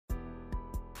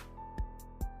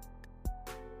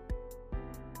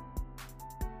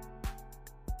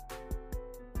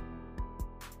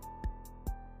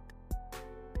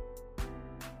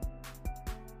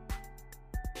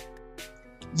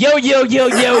Yo,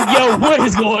 what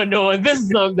is going on? This is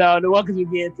Down, and welcome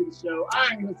again to the show.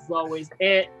 I'm here as always,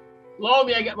 and along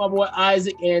me, I got my boy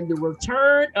Isaac and the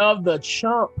return of the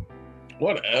chump.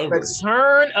 Whatever.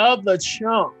 Return of the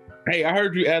chump. Hey, I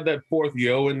heard you add that fourth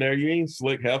yo in there. You ain't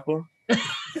slick heifer. I'm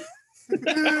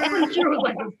pretty sure it was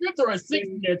like a fifth or a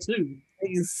sixth in there too.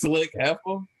 Ain't slick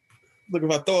heifer. Look,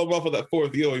 if I throw him off of that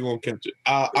fourth yo, he won't catch it.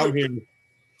 I'm here.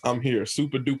 I'm here.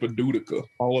 Super duper dudica.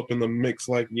 All up in the mix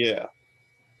like, yeah.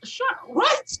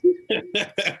 What?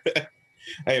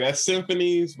 Hey, that's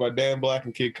Symphonies by Dan Black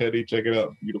and Kid Cudi. Check it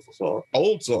out. Beautiful song.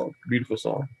 Old song. Beautiful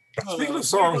song. Speaking of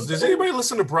songs, does anybody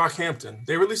listen to Brockhampton?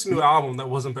 They released a new album that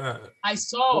wasn't bad. I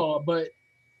saw, but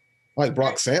like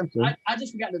Brock Sampson. I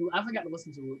just forgot to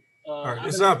listen to it. Right,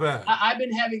 it's not bad. I've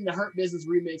been having the Hurt Business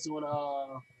remix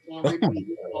on repeat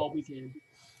all weekend.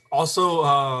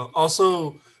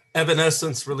 Also,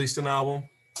 Evanescence released an album.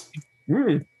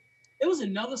 It was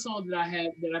another song that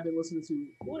I've been listening to.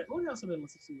 What else have I been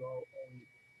listening to?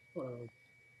 I've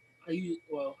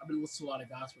been listening to a lot of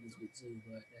gospel this week too,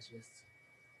 but that's just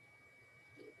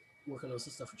working on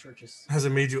some stuff for churches. Has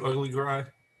it made you ugly cry?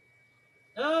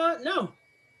 No.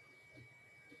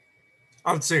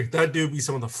 I would say that dude be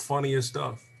some of the funniest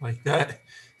stuff like that.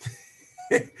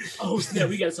 Oh yeah,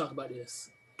 we got to talk about this.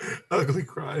 Ugly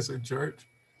cries in church.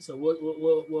 So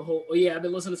we'll hold. Oh yeah, I've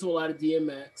been listening to a lot of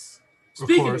DMX.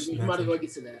 Speaking of which, we might as well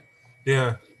get to that.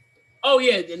 Yeah. Oh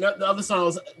yeah, the other song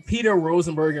was Peter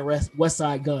Rosenberg and West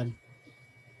Side Gun.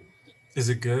 Is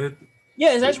it good?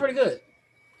 Yeah, it's actually pretty good.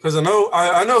 Because I know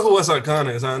who West Side Gun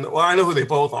is. I know who they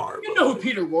both are. You know who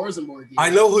Peter Rosenberg is. I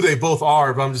know who they both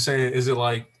are, but I'm just saying, is it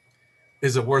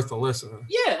worth a listen?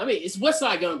 Yeah, I mean, it's West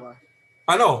Side Gun, bro.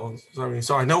 I know.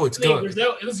 So I know it's good.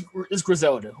 It's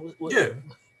Griselda. Yeah.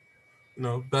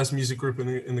 Best music group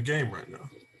in the game right now.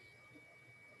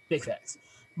 Big facts.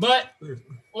 But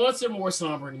on some more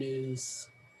somber news.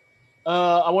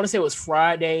 I want to say it was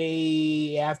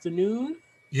Friday afternoon.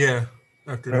 Yeah,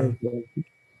 afternoon.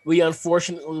 We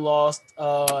unfortunately lost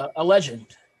a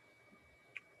legend.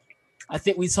 I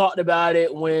think we talked about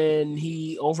it when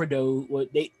he overdosed.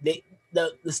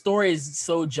 The story is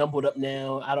so jumbled up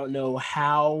now. I don't know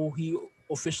how he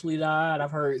officially died.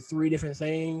 I've heard 3 different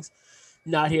things.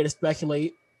 Not here to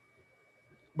speculate.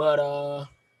 But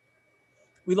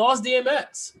we lost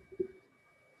DMX.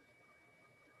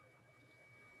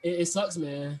 It sucks,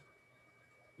 man.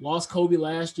 Lost Kobe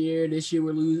last year. This year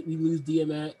we lose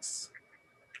DMX.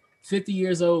 50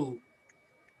 years old.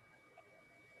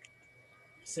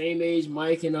 Same age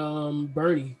Mike and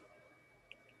Bernie.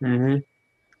 Mm-hmm.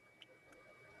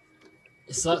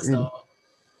 It sucks, dog.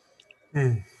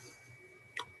 I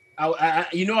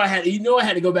had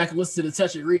to go back and listen to the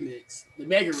Touch It remix, the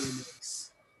Mega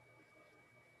remix.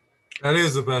 That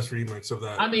is the best remix of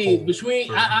that. I mean,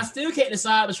 I still can't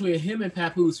decide between him and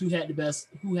Papoose who went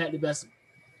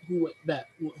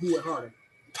harder.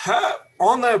 Pat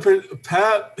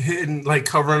hitting, like,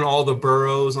 covering all the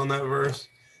boroughs on that verse.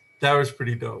 That was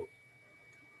pretty dope.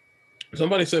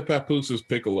 Somebody said Papoose is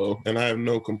Piccolo, and I have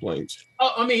no complaints.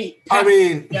 Oh, I mean,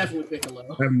 definitely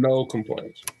Piccolo. I have no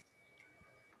complaints.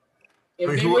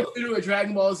 If they went to do a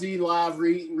Dragon Ball Z live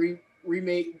remake,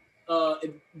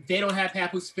 if they don't have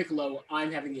Papoose Piccolo,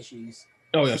 I'm having issues.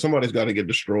 Oh yeah, somebody's got to get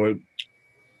destroyed.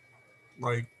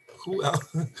 Like, who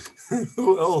else?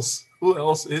 Who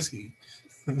else is he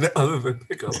other than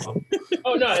Piccolo?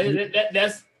 Oh no,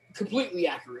 that's completely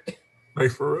accurate.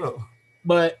 Like, for real.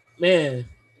 But man,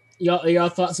 y'all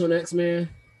thoughts on X-Man?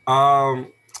 My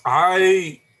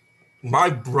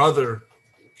brother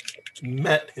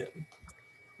met him.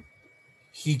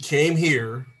 He came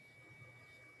here.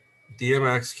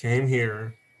 DMX came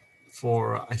here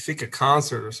for, I think, a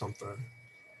concert or something.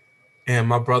 And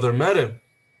my brother met him.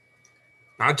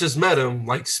 Not just met him,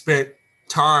 like, spent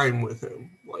time with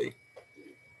him. Like,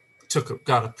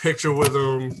 got a picture with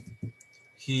him.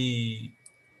 He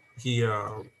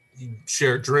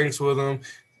shared drinks with him.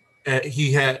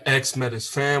 He had X met his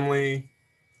family.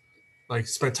 Like,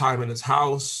 spent time in his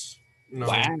house.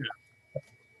 Wow.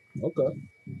 Okay.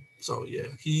 So yeah,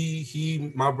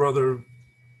 my brother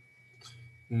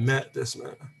met this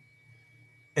man,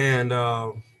 and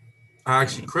I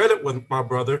actually credit with my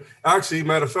brother. Actually,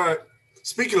 matter of fact,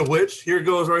 speaking of which, here it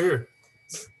goes right here.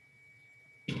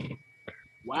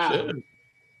 Wow. Shit.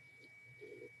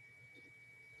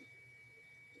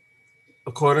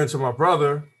 According to my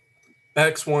brother,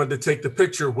 X wanted to take the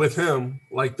picture with him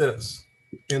like this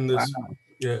in this. Wow.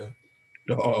 Yeah.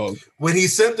 Dog. When he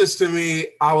sent this to me,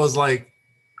 I was like,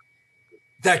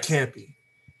 that can't be.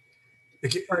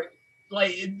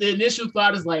 Like, the initial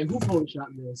thought is like, who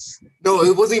photoshopped this? No,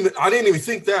 it wasn't even. I didn't even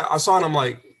think that. I saw it. I'm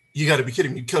like, You got to be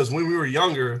kidding me. Because when we were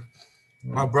younger,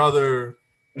 my brother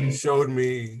showed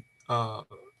me,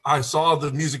 I saw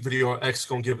the music video on X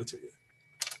Gonna Give It To You.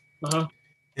 Uh-huh.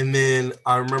 And then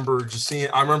I remember seeing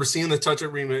the Touch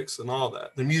It remix and all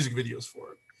that, the music videos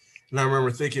for it. And I remember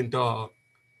thinking, dog,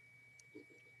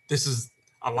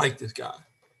 I like this guy.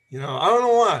 You know, I don't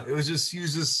know why. It was just, he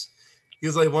was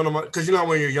like one of my, because you know,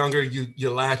 when you're younger, you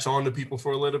latch on to people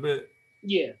for a little bit.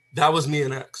 Yeah. That was me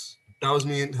and X. That was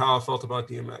me and how I felt about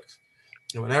DMX.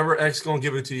 And whenever X Gonna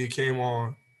Give It To You came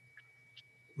on,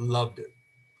 loved it.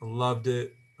 I loved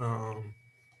it. And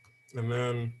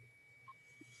then,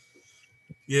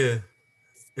 yeah.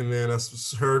 And then I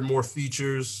heard more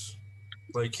features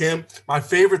like him. My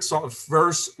favorite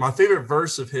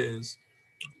verse of his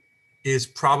is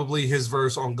probably his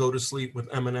verse on Go to Sleep with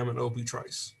Eminem and Obi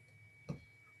Trice.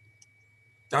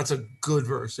 That's a good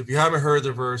verse. If you haven't heard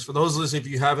the verse, for those listening, if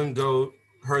you haven't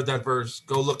heard that verse,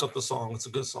 go look up the song. It's a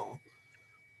good song.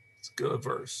 It's a good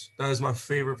verse. That is my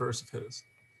favorite verse of his.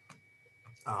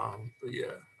 But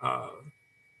yeah.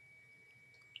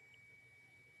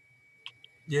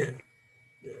 Yeah.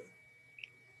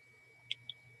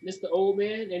 Mr. Old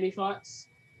Man, any thoughts?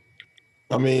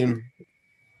 I mean,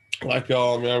 like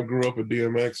y'all, I mean, I grew up with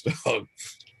DMX, dog.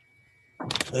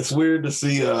 It's weird to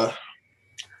see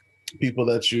people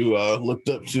that you looked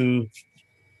up to,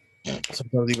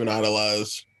 sometimes even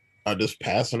idolize, are just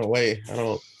passing away.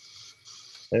 It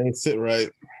ain't sit right.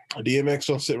 DMX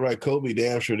don't sit right. Kobe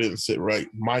damn sure didn't sit right.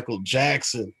 Michael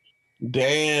Jackson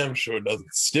damn sure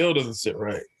still doesn't sit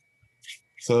right.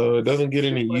 So it doesn't get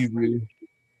any easier.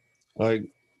 Like,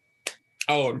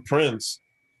 and Prince.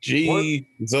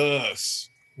 Jesus.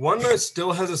 One that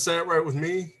still hasn't sat right with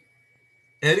me,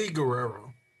 Eddie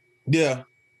Guerrero. Yeah.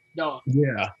 No.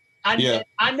 Yeah. I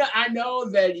know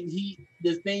that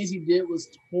the things he did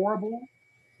was horrible,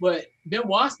 but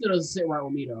Benoit still doesn't sit right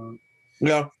with me, dog.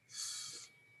 Yeah.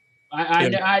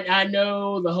 I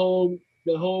know the whole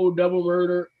double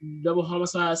murder, double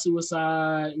homicide,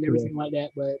 suicide, and everything like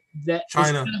that, but that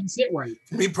China doesn't sit right.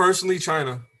 Me personally,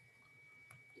 China.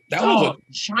 China.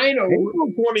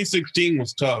 2016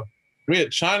 was tough. We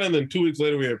had China, and then 2 weeks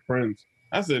later we had Prince.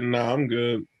 I said, "Nah, I'm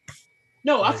good."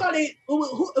 No, I thought it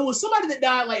was somebody that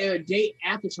died like a day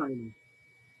after China.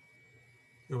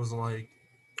 It was like,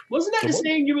 wasn't that the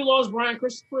same year we lost Brian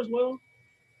Christopher as well?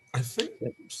 I think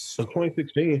so.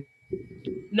 2016.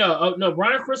 No,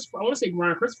 Brian Christopher. I want to say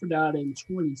Brian Christopher died in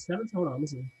 2017. Hold on,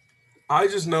 listen. I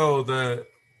just know that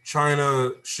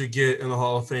China should get in the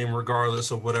Hall of Fame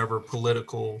regardless of whatever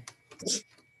political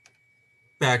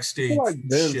backstage shit. I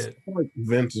feel like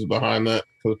Vince is behind that.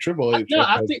 So Triple H.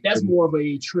 I think that's more of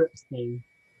a Trips thing.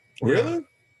 Really?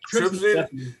 Trips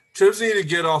need to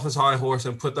get off his high horse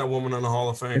and put that woman in the Hall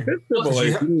of Fame.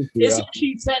 Isn't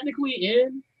she technically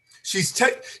in? She's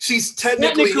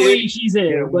technically she's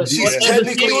in. But she's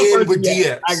technically in with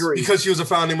DX. I agree. Because she was a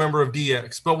founding member of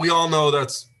DX. But we all know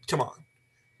come on.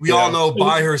 We all know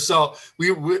by herself.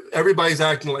 Everybody's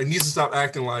needs to stop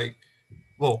acting like.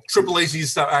 Well, Triple H needs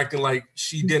to stop acting like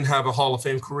she didn't have a Hall of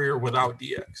Fame career without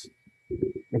DX.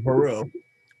 For real.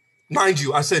 Mind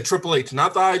you, I said Triple H,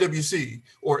 not the IWC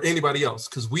or anybody else,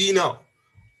 because we know.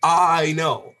 I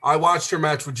know. I watched her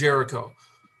match with Jericho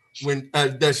when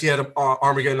that she had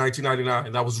Armageddon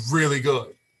 1999. That was really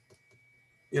good.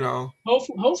 You know.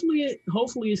 Hopefully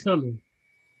it's coming.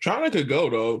 China could go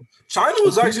though. China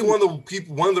was actually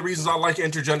one of the reasons I like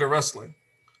intergender wrestling.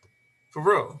 For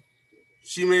real.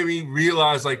 She made me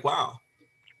realize, like, wow,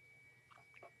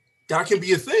 that can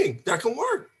be a thing. That can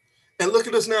work. And look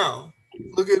at us now.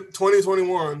 Look at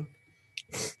 2021.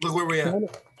 Look where we're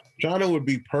at. China would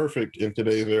be perfect in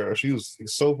today's era. She was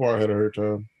so far ahead of her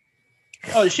time.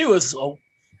 Oh, she was so.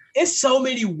 It's so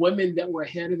many women that were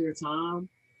ahead of their time.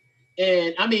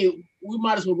 And I mean, we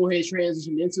might as well go ahead and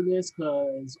transition into this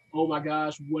because, oh my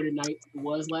gosh, what a night it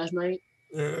was last night.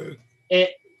 And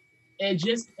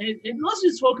let's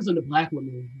just focus on the black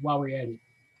women while we're at it.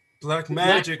 Black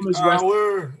magic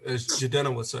hour, as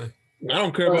Jadena would say. I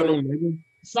don't care about no nigga.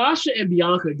 Sasha and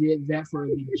Bianca did that for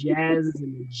the Jazzes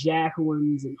and the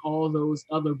Jacquelines and all those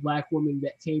other black women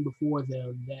that came before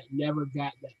them that never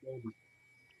got that moment.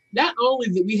 Not only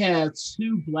that we have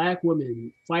 2 black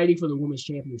women fighting for the women's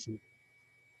championship,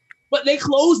 but they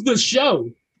closed the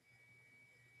show.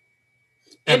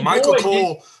 And Michael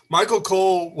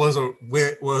Cole was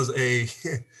a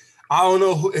I don't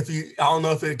know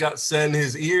if it got said in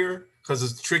his ear because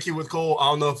it's tricky with Cole. I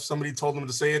don't know if somebody told him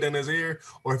to say it in his ear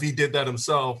or if he did that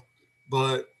himself.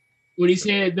 But when he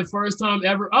said the first time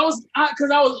ever, I was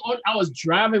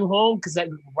driving home because that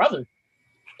brother,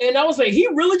 and I was like, he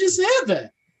really just said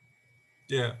that.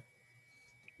 Yeah.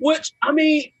 Which I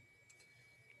mean,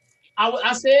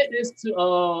 I said this to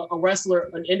a wrestler,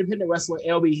 an independent wrestler,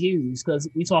 LB Hughes, because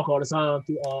we talk all the time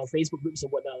through Facebook groups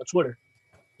and whatnot on Twitter.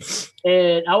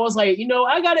 And I was like,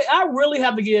 I really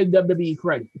have to give WWE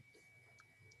credit.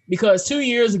 Because 2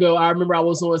 years ago, I remember I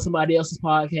was on somebody else's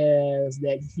podcast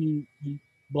that he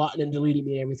blocked and deleted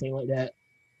me and everything like that.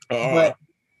 But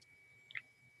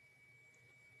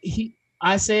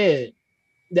I said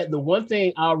that the one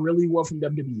thing I really want from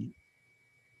WWE,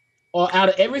 or out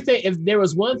of everything, if there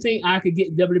was one thing I could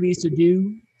get WWE to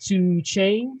do to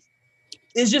change,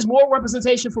 it's just more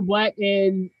representation for Black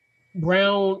and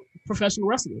brown professional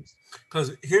wrestlers.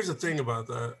 Because here's the thing about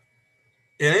that.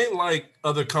 It ain't like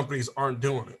other companies aren't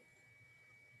doing it.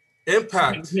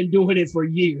 Impact has been doing it for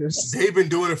years. They've been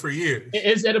doing it for years.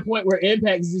 It's at a point where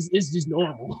Impact is just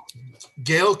normal.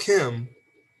 Gail Kim,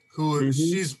 who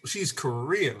she's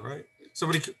Korean, right?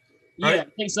 Somebody, right? Yeah, I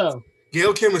think so.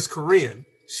 Gail Kim is Korean.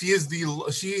 She has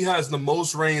the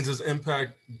most reigns as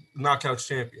Impact Knockouts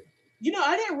champion.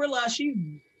 I didn't realize she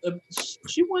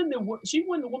won the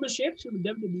women's championship in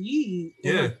WWE.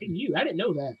 Yeah, I didn't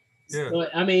know that. Yeah,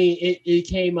 but I mean, it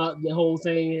came out the whole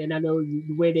thing, and I know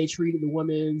the way they treated the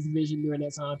women's division during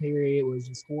that time period was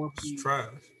just horrible. It's trash.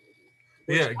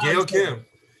 Yeah, Gail Kim.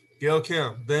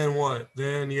 Then what?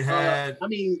 Then you had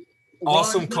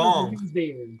Awesome Kong.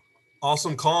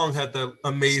 Awesome Kong had that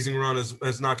amazing run as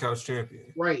Knockouts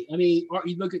champion. Right. I mean,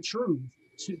 you look at Truth,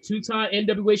 two-time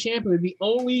NWA champion, the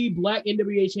only Black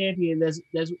NWA champion that's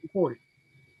recorded.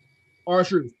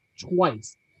 R-Truth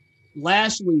twice.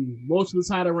 Lashley, most of the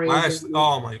title reigns.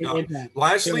 Oh my God! Impact.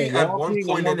 Lashley at one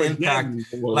point in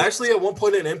Impact. Lashley at one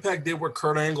point in Impact did what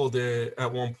Kurt Angle did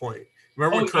at one point.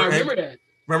 Remember when Kurt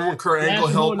Angle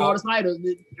held all the titles?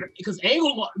 Because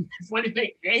Angle, funny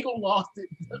thing, Angle lost it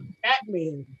to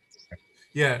Pac-Man.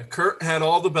 Yeah, Kurt had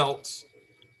all the belts.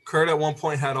 Kurt at one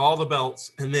point had all the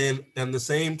belts, and then at the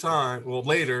same time,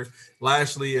 later,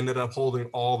 Lashley ended up holding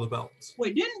all the belts.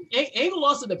 Wait, didn't Angle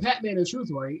lost it to Pac-Man in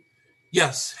Truth, right?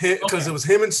 Yes, because it was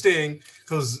him and Sting.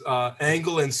 Because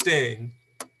Angle and Sting.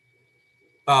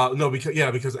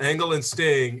 Because Angle and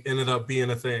Sting ended up being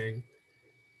a thing,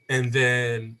 and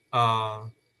then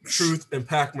Truth and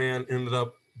Pac-Man ended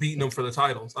up beating them for the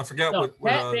titles. I forgot what.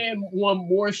 Pac-Man won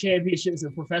more championships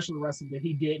in professional wrestling than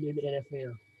he did in the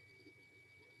NFL.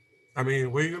 I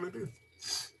mean, what are you gonna do?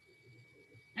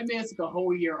 I mean, it's like a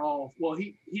whole year off. Well,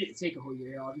 he didn't take a whole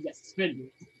year off. He got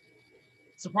suspended.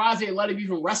 Surprised they let him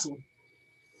even wrestle.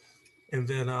 And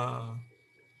then, like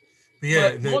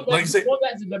I said, going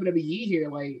back to WWE here,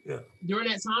 during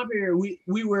that time period,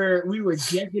 we were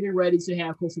just getting ready to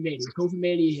have Kofi Mania. Kofi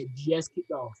Mania had just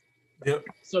kicked off. Yep.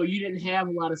 So you didn't have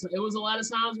a lot of. It was a lot of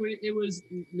times where it was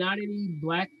not any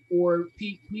Black or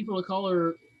people of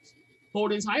color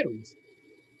holding titles.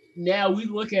 Now we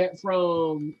look at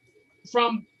from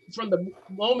the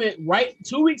moment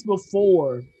 2 weeks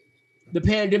before the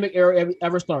pandemic era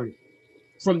ever started.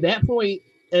 From that point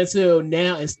until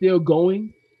now and still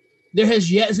going, there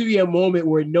has yet to be a moment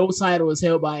where no title is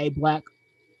held by a Black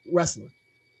wrestler.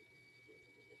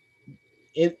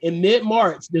 In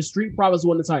mid-March, the Street Profits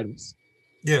won the titles.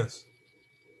 Yes.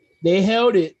 They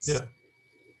held it. Yeah.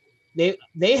 They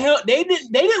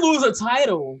didn't lose a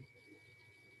title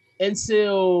until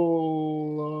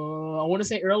I want to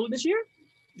say early this year.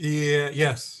 Yeah.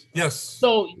 Yes.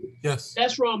 So yes,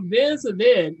 that's from then to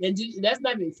then, and that's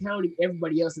not even counting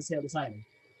everybody else that's held the title.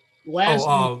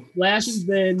 Lashley's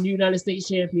been United States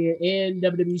champion and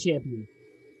WWE champion.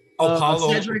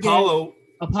 Apollo,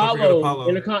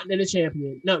 Intercontinental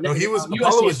champion. No, he was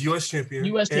Apollo was U.S. champion.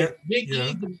 U.S. champion. Big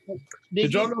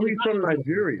Did y'all know he's from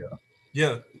Nigeria?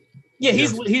 Yeah. Yeah,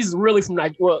 he's really from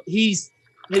Nigeria. Well, his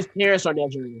parents are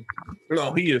Nigerian.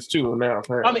 No, he is too now.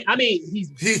 Apparently. I mean, he's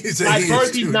by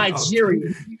birth he's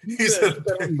Nigerian.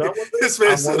 This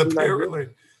man said apparently.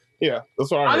 Yeah,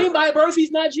 that's what I mean. By birth he's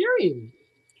Nigerian.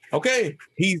 Okay,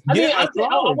 I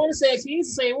want to say Akeen's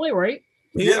the same way, right?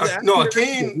 Yeah, no,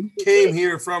 Akeen came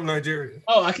here from Nigeria.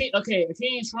 Oh,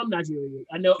 Akeen's from Nigeria.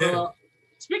 I know. Yeah.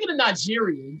 Speaking of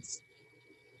Nigerians,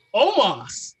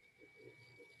 Omos.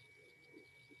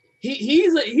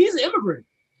 He's an immigrant.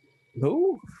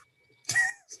 Who?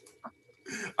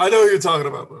 I know what you're talking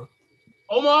about, bro.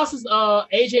 Omos is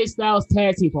AJ Styles'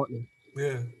 tag team partner.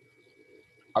 Yeah.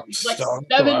 He's like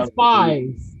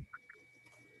 7'5".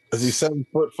 Is he 7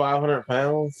 foot 500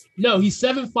 pounds? No, he's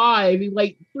 7'5". He's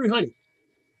like 300.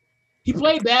 He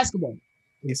played basketball.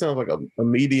 He sounds like a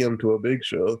medium to a big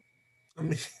show. I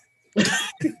mean,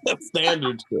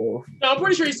 standard show. No, I'm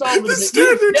pretty sure he saw him in the big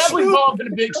show. He definitely saw him in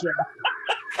the big show.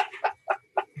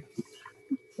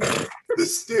 The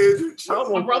standard show.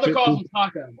 My brother calls him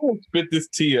Taco. Spit this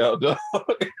tea out, dog.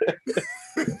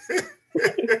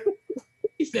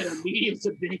 said a medium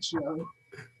to big show.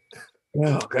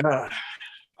 Oh God.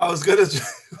 I was gonna.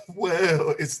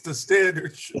 Well, it's the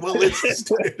standard. Well, it's the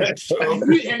standard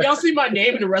show. Have y'all seen my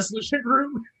name in the resolution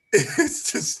group?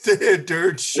 It's the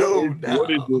standard show now.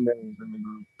 What is your name in the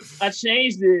group? I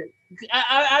changed it.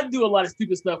 I do a lot of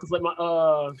stupid stuff because like my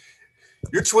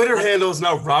Your Twitter handle is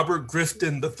now Robert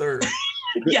Grifton III.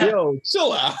 yeah, Yo,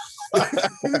 chill out. because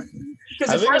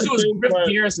I at think first it was I changed Griff my-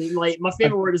 Garrison. Like my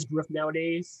favorite word is Griff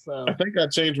nowadays. So I think I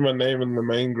changed my name in the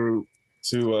main group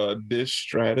to Dish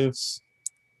Stratus.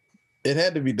 It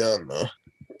had to be done though.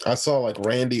 I saw like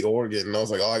Randy Organ and I was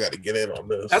like, oh, I got to get in on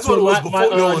this. That's So what it was my- before.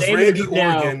 my, No, it was name Randy is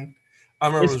now- Organ. I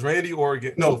remember it was Randy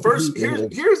Organ. No, first here's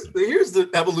the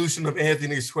evolution of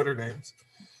Anthony's Twitter names.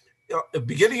 At the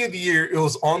beginning of the year, it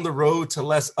was on the road to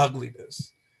less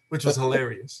ugliness, which was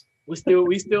hilarious. we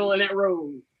still in that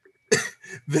road.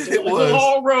 Then It's it a was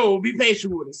long road. Be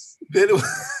patient with us. then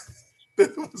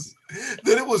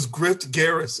it was Grift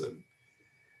Garrison.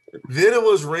 Then it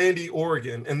was Randy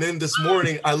Organ, and then this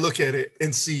morning I look at it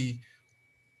and see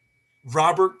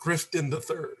Robert Grifton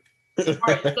III. All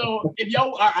right, so if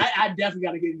y'all, I definitely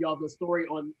got to give y'all the story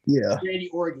on Yeah. Randy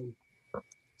Orton.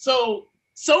 So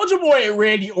Soldier Boy and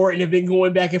Randy Orton have been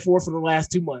going back and forth for the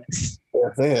last 2 months,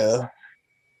 Yeah.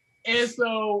 and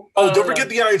so Don't forget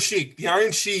the Iron Sheik. The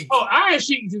Iron Sheik. Iron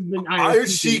Sheik has been Iron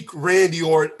Sheik, Randy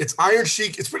Orton. It's Iron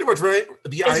Sheik. It's pretty much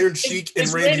the Iron Sheik and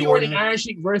it's Randy Orton. Orton. Iron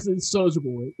Sheik versus Soldier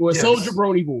Boy or Yes. Soldier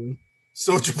Brony Boy.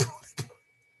 Soldier Boy.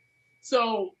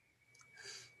 So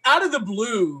out of the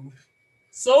blue,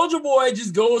 Soldier Boy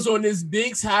just goes on this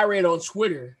big tirade on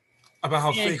Twitter About how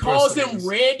and fake calls wrestling him is.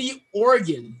 Randy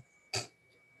Organ.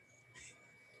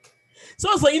 So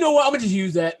I was like, you know what? I'm gonna just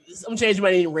use that. I'm changing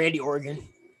my name to Randy Organ.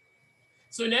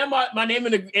 So now my name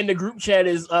in the group chat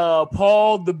is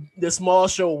Paul the Small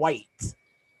Show White,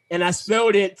 and I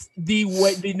spelled it the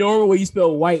normal way you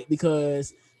spell white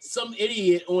because some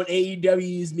idiot on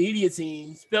AEW's media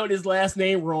team spelled his last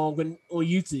name wrong on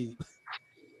YouTube.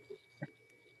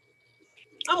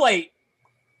 I'm like,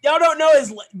 y'all don't know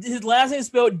his last name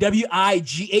spelled Wight.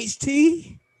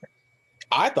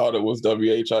 I thought it was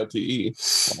WHITE.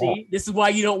 See, this is why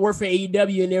you don't work for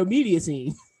AEW and their media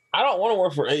team. I don't want to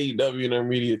work for AEW and their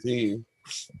media team.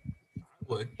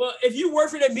 Would. But if you work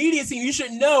for the media team, you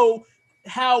should know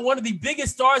how one of the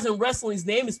biggest stars in wrestling's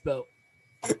name is spelled.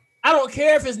 I don't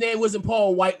care if his name wasn't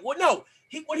Paul White. Well, no,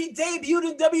 when he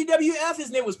debuted in WWF, his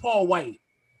name was Paul White.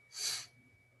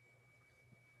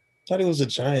 Thought he was a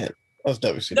giant. That was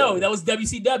WCW. No, that was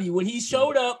WCW. When he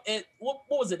showed up at what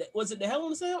was it? Was it the Hell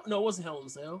in a Cell? No, it wasn't Hell in a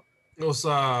Cell. It was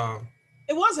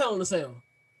It was Hell in a Cell.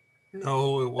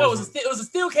 no, it No, wasn't. it was a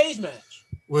steel cage match.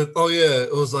 With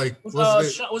it was like Was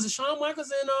it Shawn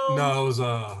Michaels and no, it was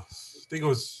I think it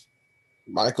was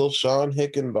Michael Sean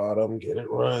Hickenbottom. Get it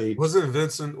right. wasn't it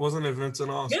Vincent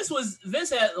Austin?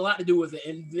 Vince had a lot to do with it,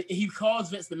 and he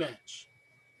caused Vince the match.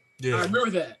 I Yeah.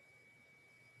 remember that.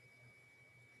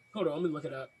 Hold on, let me look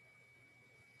it up.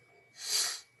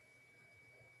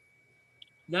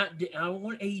 I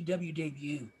want AEW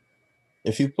debut.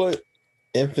 If you put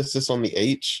emphasis on the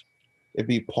H, it'd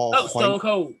be Paul Oh, White. Stone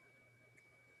Cold.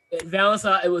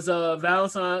 Valentine. It was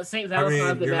Valentine. Saint I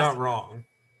Valentine. mean, you're not wrong.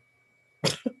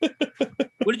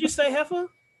 What did you say, Heffa?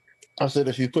 I said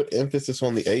if you put emphasis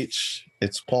on the H,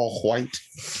 it's Paul White.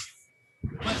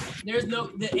 But there's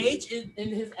the H in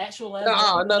his actual last.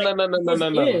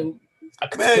 No.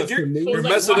 Man, you're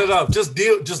messing it up.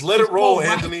 Just let it roll,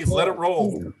 Anthony. Let it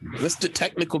roll. Mr.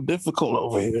 Technical Difficult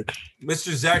over here.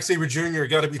 Mr. Zack Sabre Jr.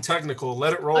 got to be technical.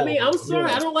 Let it roll. I mean, I'm sorry,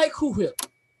 I don't like Cool Whip.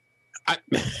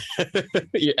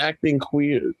 You're acting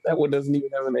queer. That one doesn't even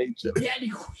have an H. in it. Yeah,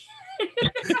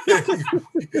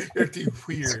 You're acting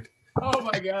weird. oh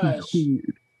my gosh,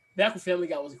 Back with Family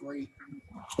Guy was great.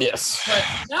 Yes. But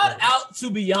shout out to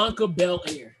Bianca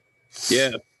Belair.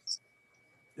 Yeah.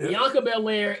 Yeah. Bianca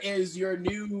Belair is your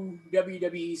new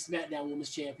WWE SmackDown Women's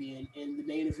Champion in the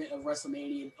main event of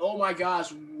WrestleMania. And oh my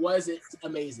gosh, was it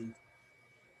amazing!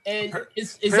 And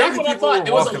it's exactly what I people thought. were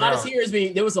There was a walking lot of out. tears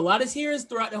there was a lot of tears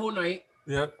throughout the whole night.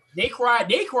 Yep. They cried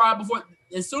before.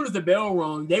 As soon as the bell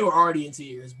rung, they were already in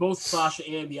tears. Both Sasha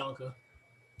and Bianca.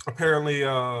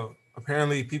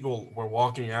 Apparently, people were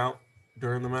walking out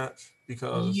during the match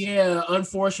because Yeah,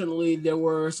 unfortunately, there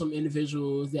were some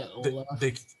individuals that left.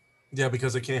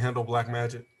 because they can't handle black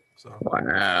magic. So,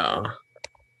 Wow.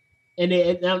 And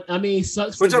I mean,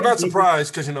 sucks. which for I'm them. not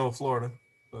surprised because Florida.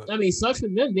 But I mean, sucks for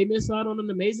them. They missed out on an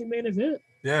amazing main event.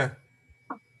 yeah,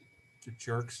 you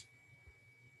jerks.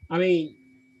 I mean,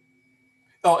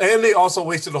 Oh, and they also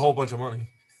wasted a whole bunch of money.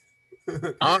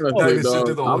 Honestly, Not even sit dog,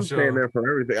 through the whole I'm show. staying there for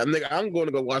everything. I'm going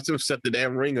to go watch them set the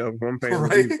damn ring up. I'm paying.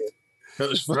 Right?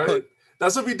 Right?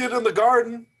 That's what we did in the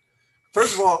Garden.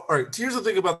 First of all right, here's the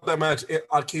thing about that match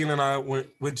Akeem and I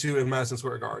went to in Madison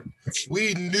Square Garden.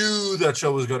 We knew that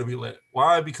show was going to be lit.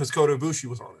 Why? Because Kota Ibushi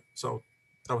was on it. So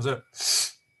that was it.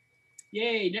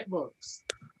 Yay, netbooks.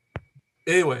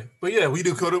 Anyway, but yeah, we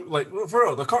do Kota, like, for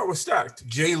real, the card was stacked.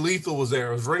 Jay Lethal was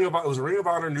there. It was a Ring of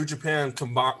Honor New Japan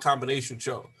combination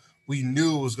show. We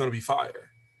knew it was going to be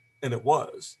fire, and it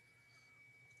was.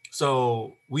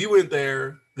 So we went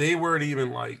there. They weren't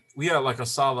even like, we had like a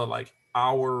solid like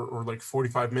hour or like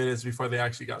 45 minutes before they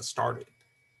actually got started.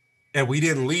 And we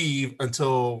didn't leave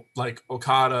until like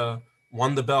Okada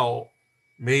won the belt,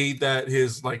 made that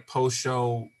his like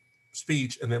post-show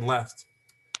speech, and then left.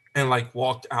 And like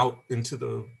walked out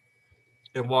through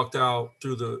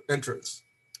the entrance.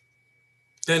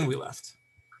 Then we left.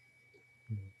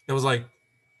 It was like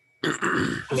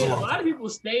a lot of people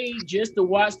stayed just to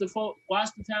watch the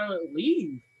talent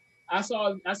leave. I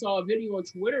saw a video on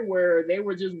Twitter where they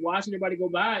were just watching everybody go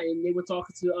by and they were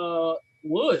talking to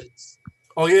Woods.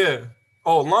 Oh yeah.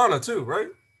 Oh, Lana too, right?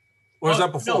 Or was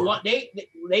that before? No,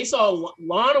 they saw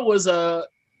Lana was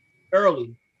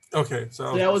early. Okay,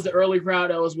 so that was the early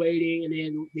crowd that was waiting, and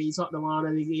then they talked to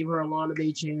Lana. They gave her a Lana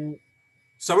Day chant.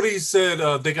 Somebody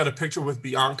said they got a picture with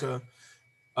Bianca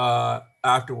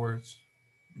afterwards.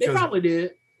 They probably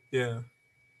did. Yeah.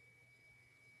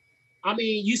 I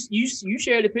mean, you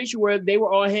shared a picture where they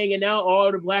were all hanging out,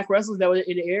 all the black wrestlers that were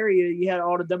in the area. You had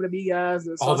all the WWE guys,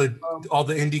 all the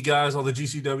indie guys, all the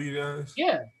GCW guys.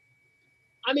 Yeah.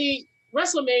 I mean,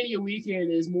 WrestleMania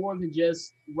weekend is more than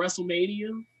just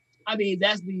WrestleMania. I mean,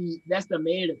 that's the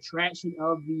main attraction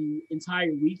of the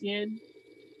entire weekend.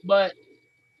 But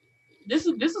this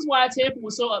is why Tampa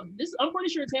was so I'm pretty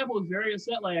sure Tampa was very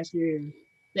upset last year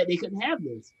that they couldn't have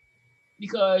this,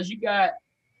 because you got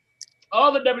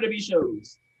all the WWE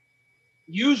shows.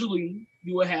 Usually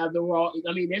you would have the Raw.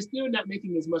 I mean, they're still not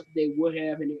making as much as they would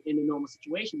have in a normal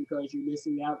situation, because you're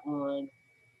missing out on.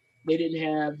 They didn't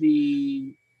have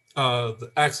the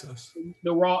access.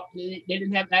 The Raw, they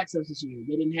didn't have access this year.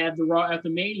 They didn't have the Raw after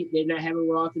Mania. They're not having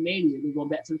Raw after Mania. They're going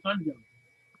back to the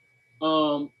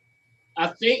Thunderdome. I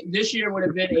think this year would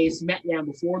have been a SmackDown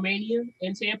before Mania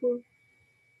in Tampa.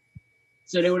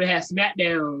 So they would have had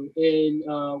SmackDown in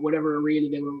whatever arena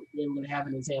they were going to have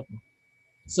it in Tampa.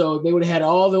 So they would have had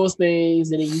all those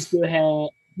things, and then you still had.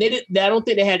 I don't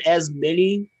think they had as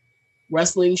many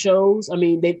wrestling shows. I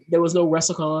mean, there was no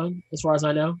WrestleCon as far as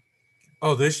I know.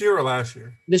 Oh, this year or last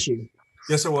year? This year.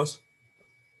 Yes, it was.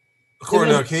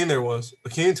 According to Akeem, there was.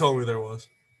 Akeem told me there was.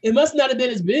 It must not have been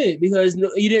as big, because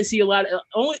you didn't see a lot of.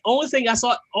 Only thing I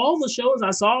saw, all the shows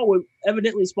I saw were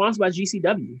evidently sponsored by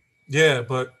GCW. Yeah,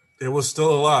 but it was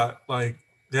still a lot. Like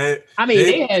they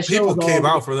had people shows came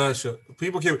out for that show.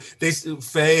 People came.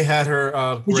 Faye had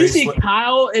her. Did you see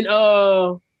Kyle and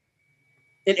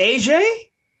AJ?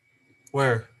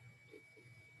 Where?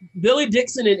 Billy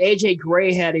Dixon and AJ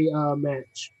Gray had a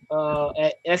match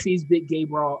at Effie's Big Gay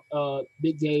Brawl.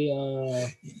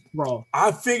 Brawl.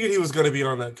 I figured he was going to be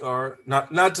on that card. Not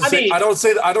to say. I don't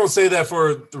say that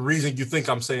for the reason you think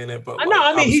I'm saying it, but I know.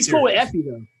 I mean, he's cool with Effie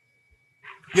though.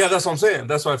 Yeah, that's what I'm saying.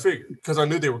 That's what I figured, because I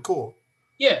knew they were cool.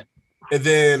 Yeah. And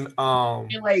then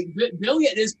and like Billy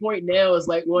at this point now is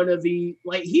like one of the,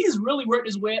 like, he's really worked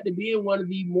his way up to being one of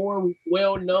the more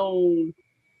well-known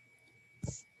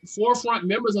forefront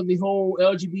members of the whole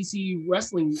LGBT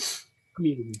wrestling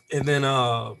community. And then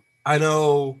I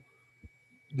know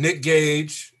Nick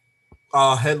Gage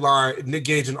headline, Nick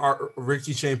Gage and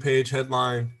Ricky Shane Page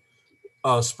headline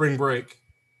Spring Break.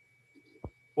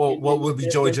 Well, what would be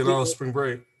Joey Janela's Spring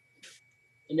Break?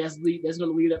 And that's going to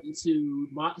lead up into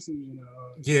Moxley and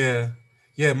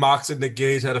yeah, Mox and Nick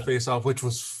Gage had a face off, which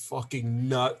was fucking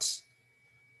nuts.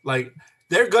 Like,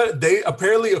 they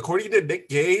apparently, according to Nick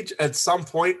Gage, at some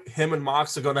point him and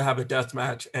Mox are going to have a death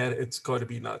match, and it's going to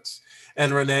be nuts.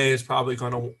 And Renee is probably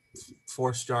going to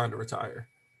force John to retire.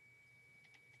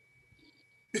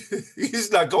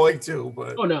 He's not going to,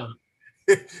 but oh no,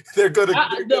 they're gonna.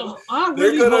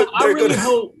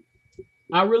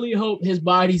 I really hope his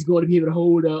body's going to be able to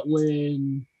hold up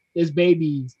when his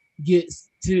baby gets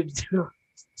to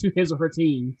his or her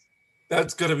team.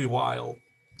 That's gonna be wild.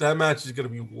 That match is gonna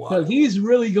be wild. Because he's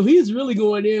really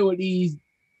going in with these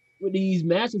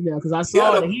matches now. Because I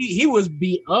saw that he was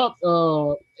beat up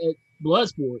at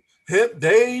Bloodsport.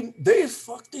 They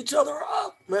fucked each other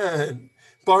up, man.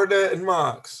 Barnett and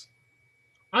Mox.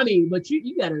 I mean, but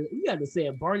you gotta say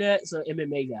Barnett's an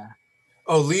MMA guy.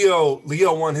 Oh,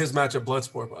 Leo won his match at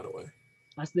Bloodsport, by the way.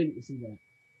 I still need to see that.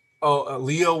 Oh,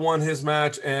 Leo won his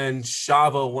match and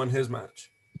Chavo won his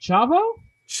match. Chavo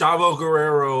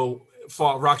Guerrero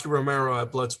fought Rocky Romero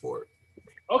at Bloodsport.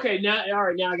 Okay, now all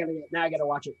right, now I gotta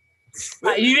watch it.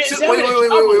 You didn't Wait,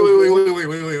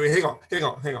 hang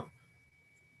on.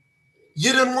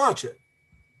 You didn't watch it.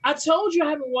 I told you I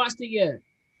haven't watched it yet.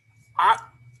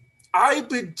 I've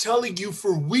been telling you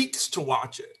for weeks to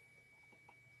watch it.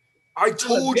 I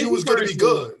told you it was going to be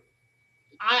good.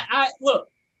 I look.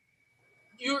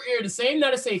 You were here the same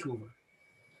night as Takeover.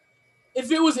 If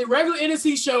it was a regular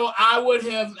NXT show, I would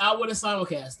have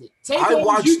simulcast it.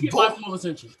 Takeover, you get my full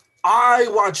attention. I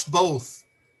watched both.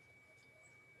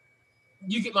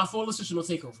 You get my full attention on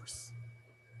takeovers.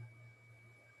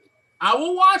 I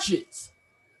will watch it.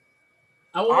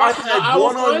 I will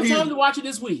find time to watch it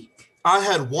this week. I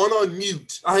had one on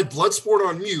mute. I had Bloodsport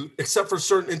on mute, except for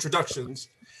certain introductions,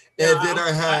 and then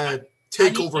I had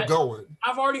Takeover going.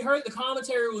 I've already heard the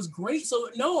commentary was great, so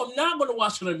no, I'm not going to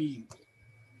watch it on mute.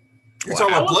 You're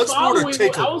talking about Bloodsport or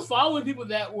Takeover? I was following people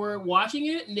that were watching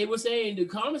it, and they were saying the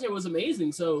commentary was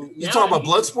amazing. So you're talking about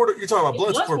Bloodsport? Or you're talking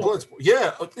about Bloodsport?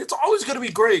 Yeah, it's always going to be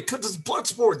great because it's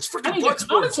Bloodsport. It's freaking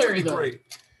Bloodsport. It's going to be great.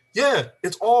 Yeah,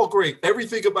 it's all great.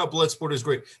 Everything about Bloodsport is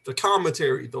great. The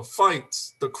commentary, the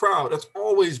fights, the crowd, that's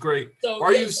always great. So, Why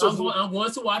are you so... I'm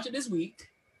going to watch it this week.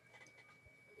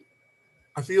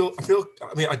 I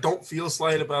mean, I don't feel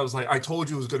slighted, but I was like, I told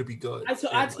you it was going to be good.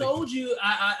 I told you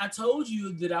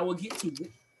that I would get to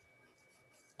it.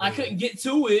 I couldn't get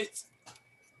to it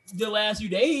the last few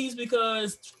days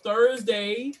because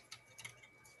Thursday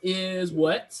is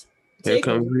what? Here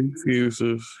comes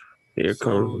excuses. Here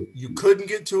comes. You couldn't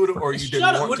get to it, or you didn't.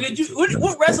 Shut up!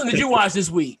 What wrestling did you watch this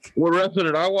week? What wrestling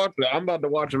did I watch? I'm about to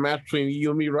watch a match between you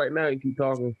and me right now. You keep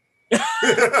talking.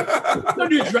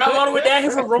 Don't you drive all the way down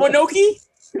here from Roanoke?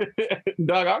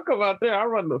 Dog, I'll come out there. I'll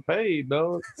run the fade,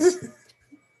 dog.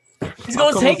 It's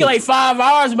gonna take you like 5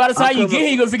 hours. By the time you get here,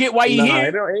 you're gonna forget why you're here.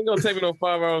 It ain't gonna take me no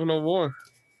 5 hours no more.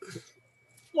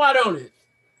 Why don't it?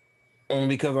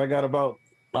 Because I got about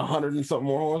 100 and something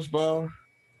more horsepower.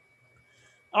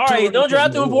 All right, don't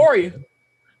drive through Emporia.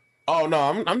 Oh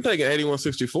no, I'm taking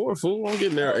 8164, fool. I'm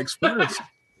getting there express.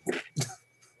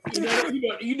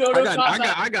 You know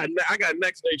I got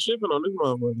next day shipping on this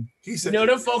motherfucker. He said,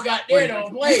 them folk out there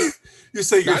don't play. You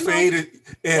say your fade is,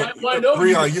 and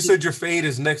Breon, you said your fade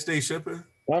is next day shipping?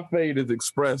 My fade is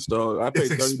express, dog. I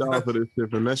paid $30 for this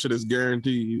shipping. That shit is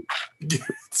guaranteed.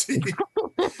 Guaranteed.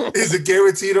 Is it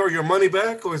guaranteed or your money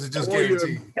back, or is it just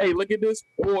guaranteed? Hey, look at this.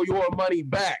 Or your money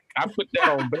back. I put that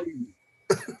on baby.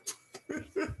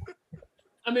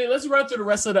 I mean, let's run through the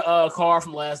rest of the card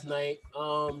from last night.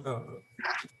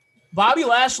 Bobby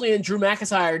Lashley and Drew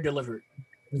McIntyre delivered.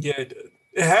 Yeah, it did.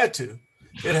 It had to.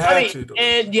 It had to.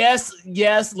 And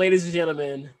yes, ladies and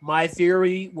gentlemen, my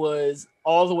theory was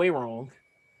all the way wrong.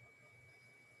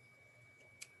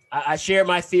 I shared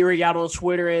my theory out on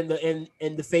Twitter and the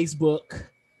Facebook.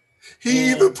 He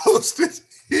even posted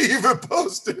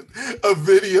a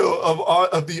video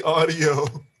of the audio.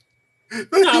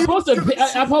 I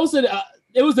posted.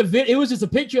 It was just a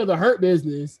picture of the Hurt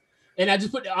Business, and I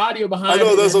just put the audio behind. I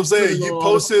know, that's what I'm saying.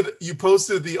 You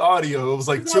posted the audio. It was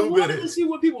like 2 minutes. I wanted to see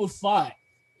what people thought.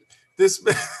 This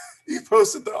man, he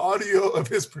posted the audio of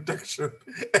his prediction.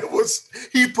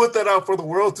 He put that out for the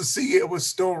world to see. It was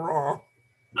still wrong.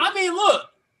 I mean, look,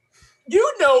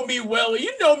 you know me well.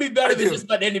 You know me better than just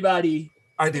about anybody.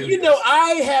 I do. You know,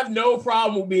 I have no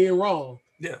problem with being wrong.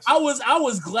 Yes. I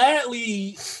was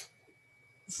gladly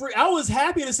free. I was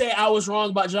happy to say I was wrong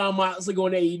about Jon Moxley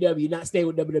going to AEW, not staying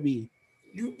with WWE.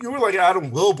 You were like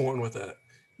Adam Wilborn with that.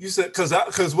 You said because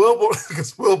Wilborn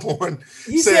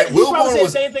said the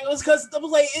same thing. It was because I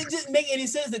was like, it didn't make any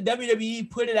sense that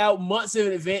WWE put it out months in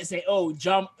advance saying, "Oh,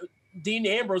 Dean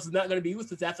Ambrose is not going to be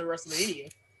with us after WrestleMania."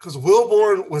 Because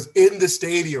Wilborn was in the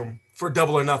stadium for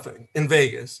Double or Nothing in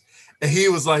Vegas, and he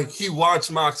was like, he watched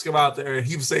Mox come out there, and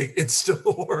he was saying, "It's still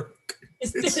work."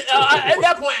 At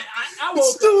that point, I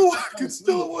woke up. It's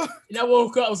still work. And I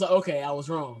woke up. I was like, okay, I was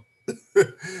wrong.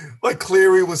 Like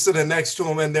Cleary was sitting next to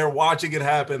him, and they're watching it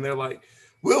happen. They're like,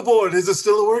 "Wilborn, is it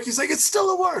still a work?" He's like, "It's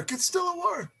still a work. It's still a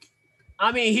work."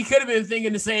 I mean, he could have been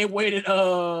thinking the same way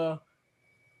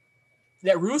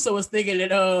that Russo was thinking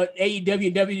that AEW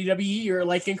and WWE are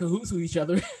like in cahoots with each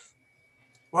other.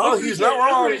 Well, he's not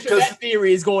wrong. Sure that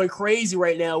theory is going crazy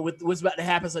right now with what's about to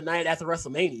happen tonight after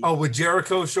WrestleMania. Oh, with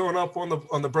Jericho showing up on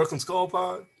the Broken Skull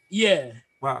pod? Yeah.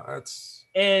 Wow, that's.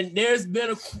 And there's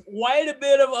been quite a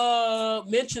bit of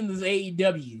mentions of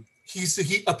AEW.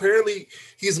 He apparently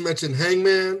he's mentioned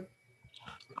Hangman,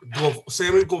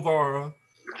 Sammy Guevara.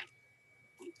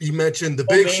 He mentioned the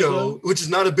Big Show, which is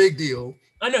not a big deal.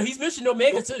 I know he's mentioned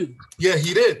Omega too. Yeah,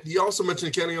 he did. He also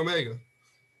mentioned Kenny Omega.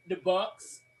 The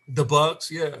Bucks. The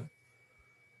Bucks, yeah.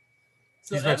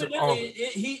 So He's mentioned all of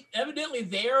it. evidently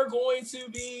they're going to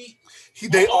be.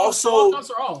 They all also cups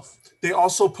are off. They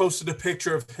also posted a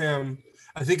picture of him.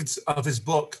 I think it's of his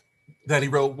book that he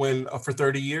wrote when for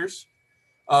 30 years,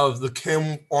 of the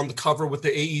Kim on the cover with the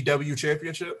AEW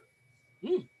championship.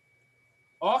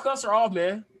 All cups are off,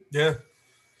 man. Yeah.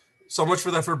 So much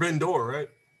for that Forbidden Door, right?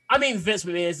 I mean, Vince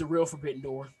McMahon is the real Forbidden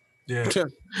Door. Yeah.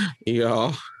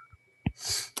 Yeah.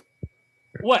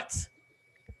 What?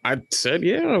 I said,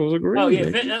 yeah, I was agreeing. Oh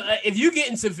yeah, if you get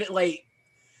into like,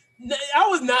 I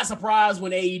was not surprised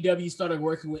when AEW started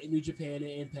working with New Japan and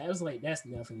Impact. I was like, that's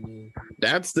nothing new.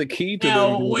 That's the key to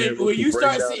Now, them. when you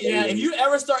start seeing, if you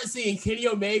ever start seeing Kenny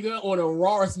Omega on a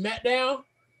Raw or SmackDown,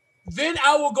 then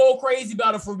I will go crazy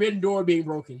about a Forbidden Door being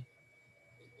broken.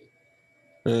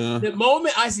 Yeah. The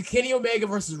moment I see Kenny Omega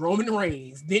versus Roman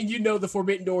Reigns, then you know the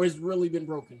Forbidden Door has really been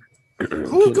broken.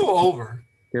 Who would go over?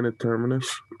 Kenneth Terminus.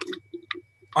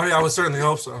 I mean, I would certainly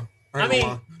hope so. I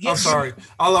mean, I'm sorry.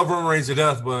 I love Roman Reigns to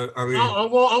death, but I mean, I'm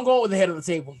going with the head of the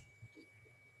table.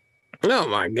 Oh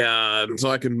my God.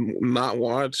 So I can not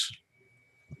watch.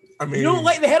 I mean, You don't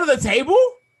like the head of the table?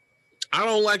 I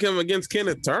don't like him against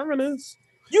Kenneth Terminus.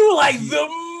 You like the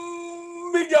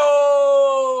big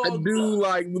dog. I do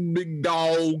like the big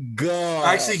dog. God.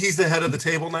 actually, he's the head of the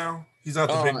table now. He's not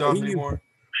the big dog anymore.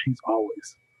 He's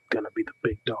always gonna be the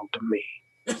big dog to me.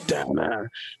 Dana,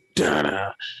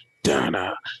 Dana,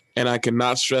 Dana. And I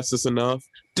cannot stress this enough.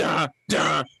 Da,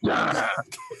 da, da.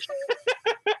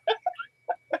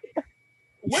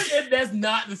 What if that's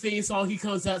not the theme song he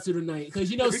comes out to tonight? Because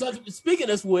speaking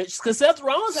of which, because Seth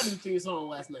Rollins had the theme song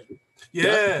last night.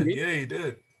 Yeah, he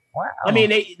did. Wow. I mean,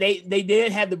 they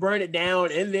did have to burn it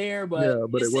down in there, but it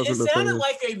wasn't the sounded same.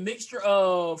 like a mixture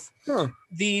of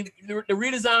the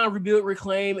redesign, rebuild,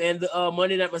 reclaim, and the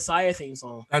Monday Night Messiah theme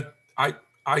song.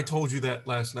 I told you that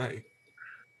last night.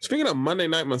 Speaking of Monday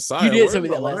Night Messiah, You did tell me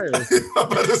that last night.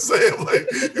 I'm about to say, I'm like,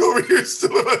 you over here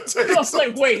still in a take. I was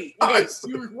like, wait,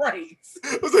 you were right.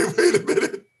 I was like, wait a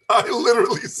minute. I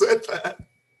literally said that.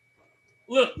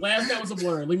 Look, last night was a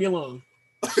blur. Leave me alone.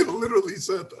 I literally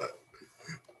said that.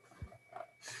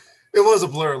 It was a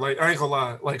blur. Like, I ain't gonna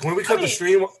lie. Like, when we cut the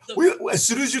stream, as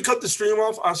soon as you cut the stream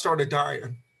off, I started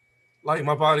dying. Like,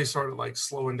 my body started like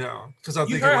slowing down because I You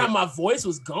think heard how my voice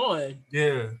was gone.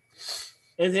 Yeah.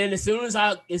 And then as soon as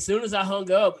I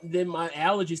hung up, then my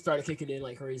allergies started kicking in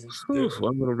like crazy.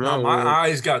 My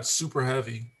eyes got super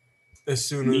heavy as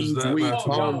soon as that match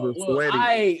was look,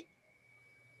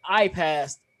 I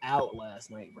passed out last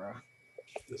night, bro.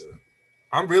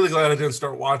 I'm really glad I didn't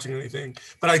start watching anything,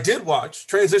 but I did watch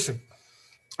transition.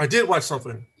 I did watch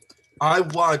something. I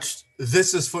watched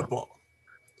This Is Football,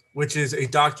 which is a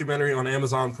documentary on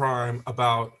Amazon Prime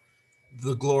about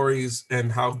the glories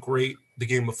and how great the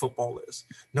game of football is.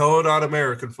 No, not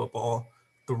American football,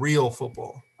 the real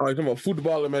football. Oh, you're talking about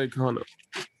football americano.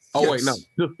 Oh, yes. Wait, no,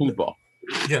 just football.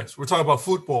 Yes, we're talking about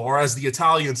football, or as the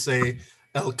Italians say,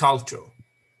 El Calcio.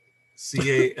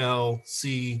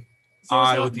 CALCI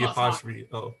with the apostrophe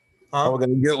O. We're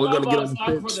gonna get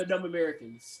soccer for the dumb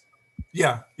Americans.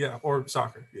 Yeah, or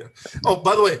soccer. Yeah. Oh,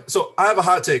 by the way, so I have a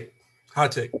hot take.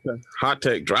 Okay. Hot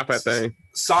take. Drop that thing.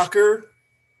 Soccer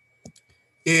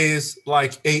is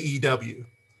like AEW.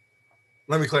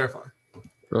 Let me clarify.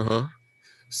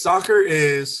 Soccer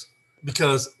is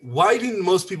because why do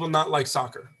most people not like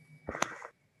soccer?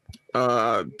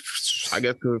 I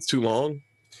guess because it's too long.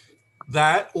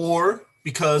 That or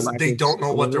because they don't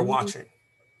know what they're watching.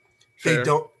 Fair. They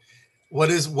don't. What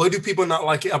do people not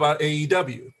like about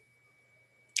AEW?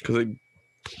 Because they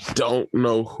don't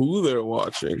know who they're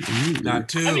watching. That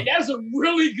too. I mean, that's a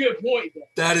really good point.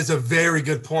 That is a very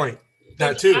good point.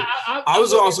 That too. I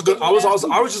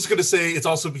was just gonna say it's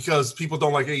also because people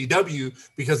don't like AEW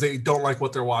because they don't like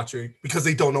what they're watching because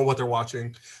they don't know what they're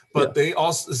watching. But they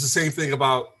also it's the same thing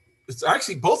about. It's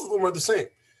actually both of them are the same.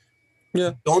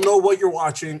 Yeah. Don't know what you're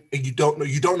watching, and you don't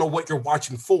know what you're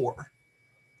watching for.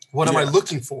 What am I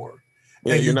looking for?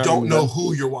 Yeah, and you don't know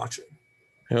who you're watching.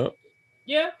 Yeah.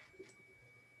 Yeah.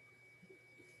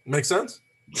 Make sense?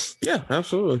 Yeah,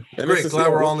 absolutely. And great. Glad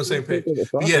we're all on the same page.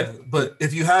 Yeah, but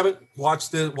if you haven't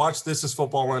watched watch This Is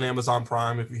Football on Amazon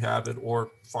Prime if you have it,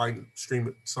 or stream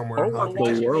it somewhere. Or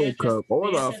the World Cup,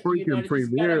 or the freaking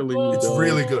Premier League. It's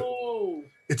really good.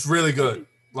 It's really good.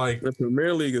 Like the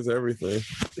Premier League is everything.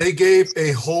 They gave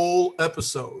a whole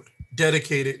episode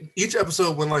dedicated. Each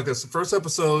episode went like this. The first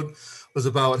episode was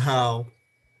about how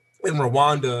in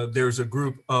Rwanda there's a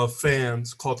group of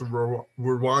fans called the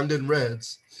Rwandan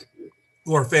Reds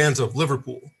who are fans of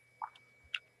Liverpool.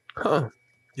 Huh.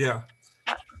 Yeah.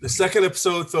 The second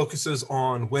episode focuses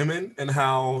on women and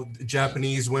how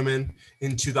Japanese women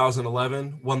in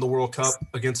 2011 won the World Cup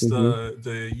against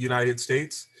the United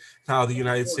States. How the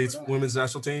United States women's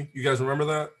national team. You guys remember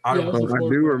that? I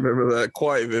do remember that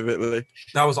quite vividly.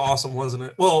 That was awesome, wasn't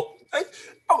it? Well, I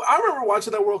remember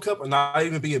watching that World Cup and not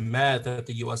even being mad that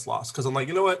the U.S. lost because I'm like,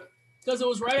 you know what? Because it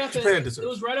was right after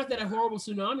that horrible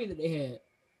tsunami that they had.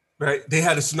 Right, they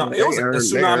had a tsunami. It was a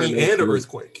tsunami and an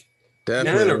earthquake.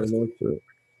 Definitely.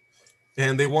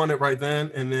 And they won it right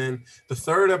then. And then the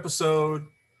third episode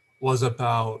was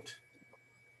about.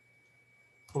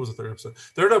 What was the third episode?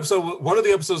 Third episode. One of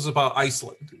the episodes was about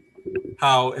Iceland.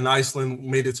 How in Iceland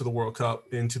made it to the World Cup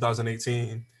in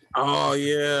 2018. Oh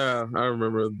yeah, I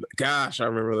remember. Gosh, I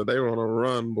remember that they were on a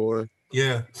run, boy.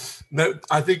 Yeah,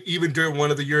 I think even during one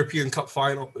of the European Cup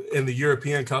final in the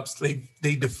European Cups, they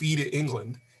defeated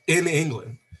England in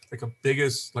England, like a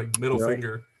biggest middle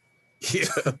finger. Yeah,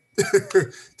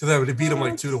 to them to beat them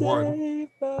 2-1.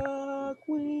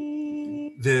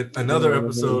 Then another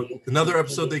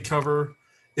episode they cover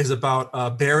is about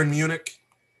Bayern Munich,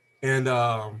 and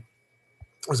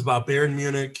was about Bayern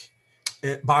Munich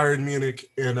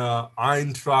and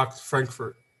Eintracht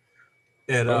Frankfurt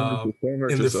for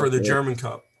the German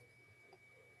Cup.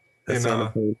 And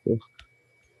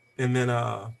then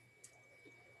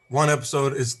one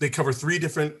episode is they cover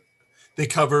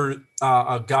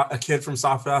a kid from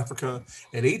South Africa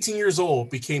at 18 years old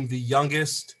became the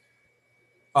youngest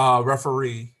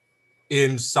referee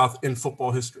in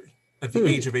football history at the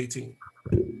age of 18.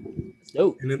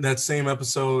 Oh. And in that same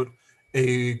episode,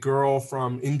 a girl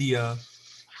from India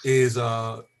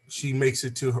she makes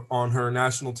it on her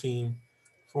national team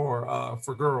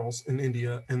for girls in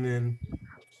India, and then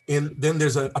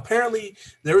there's a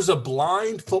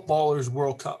blind footballers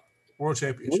World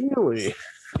Championship. Really?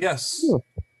 Yes.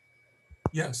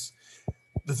 Yes.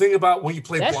 The thing about when you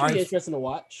play that blind, should be interesting to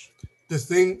watch. All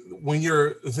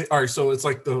right, so it's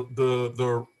like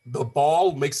the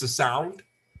ball makes a sound.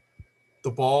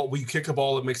 The ball, when you kick a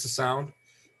ball, it makes a sound.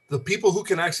 The people who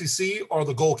can actually see are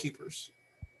the goalkeepers.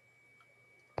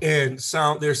 And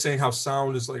sound, they're saying how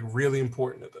sound is really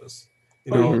important at this,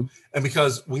 and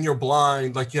because when you're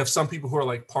blind, you have some people who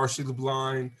are partially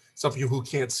blind, some people who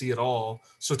can't see at all.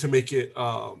 So to make it,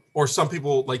 or some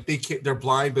people they're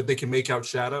blind but they can make out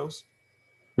shadows.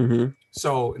 Mm-hmm.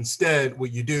 So instead,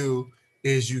 what you do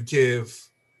is you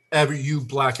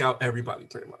black out everybody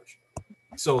pretty much,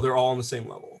 so they're all on the same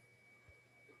level.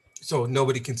 So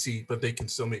nobody can see, but they can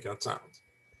still make out sounds.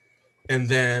 And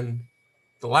then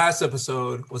the last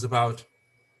episode was about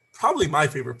probably my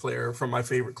favorite player from my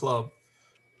favorite club,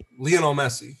 Lionel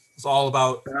Messi. It's all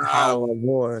about how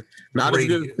boy. Not as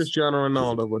good as Cristiano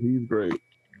Ronaldo, but he's great.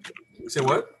 Say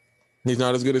what? He's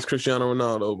not as good as Cristiano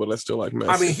Ronaldo, but let's still like Messi.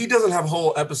 I mean, he doesn't have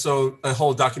a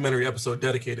whole documentary episode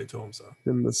dedicated to him. So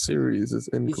in the series, it's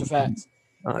incomplete. These are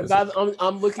facts.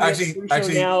 I'm looking at the show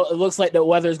now. It looks like the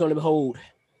weather is going to hold.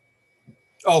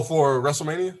 Oh, for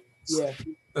WrestleMania? Yeah.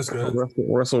 That's good.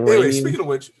 WrestleMania. Anyway, speaking of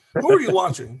which, who are you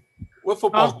watching? What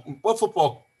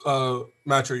football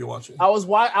match are you watching? I was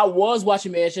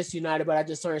watching Manchester United, but I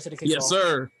just turned it to the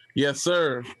kickoff. Yes,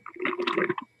 sir.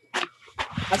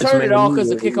 I turned it off because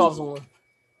the kickoff's on.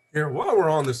 Here, while we're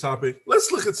on this topic,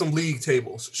 let's look at some league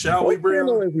tables, shall we, Brian?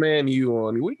 What channel is Man U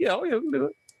on? We can do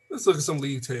it. Let's look at some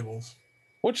league tables.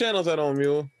 What channel is that on,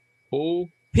 Mule? Who?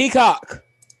 Peacock.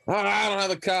 I don't have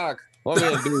the cock. Well, I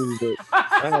mean, I do, but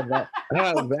I have that.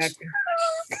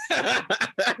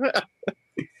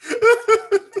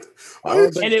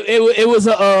 And it was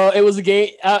a game.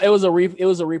 It was a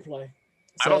replay.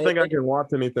 So I don't think I can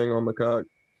watch anything on the cock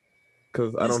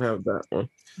because I don't have that one.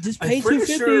 Just pay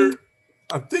 $250.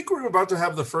 I think we're about to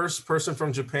have the first person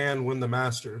from Japan win the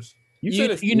Masters.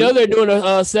 You know they're doing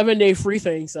a 7-day free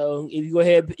thing, so if you go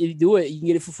ahead and you do it, you can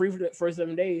get it for free for the first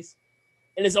 7 days,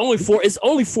 and it's only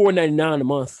 $4.99 a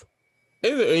month.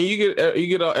 Is it? And you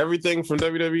get everything from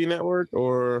WWE Network,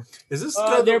 or is this?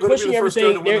 They're pushing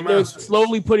everything. They're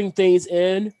slowly putting things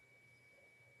in,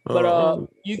 but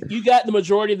you got the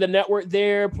majority of the network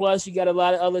there. Plus, you got a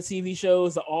lot of other TV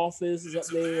shows. The Office is up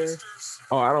there.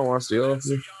 Oh, I don't watch The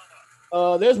Office.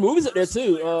 There's movies up there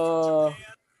too.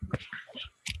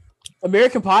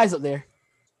 American Pie's up there.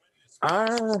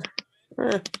 Oh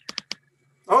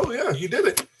yeah, you did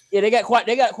it. Yeah, they got quite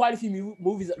a few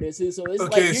movies up there too. So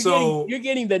it's you're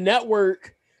getting the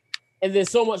network, and then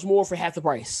so much more for half the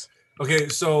price. Okay,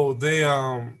 so they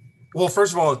well,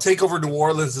 first of all, Takeover New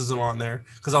Orleans isn't on there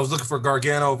because I was looking for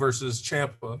Gargano versus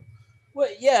Ciampa. Well,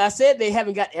 yeah, I said they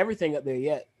haven't got everything up there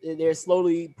yet. They're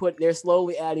slowly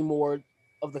adding more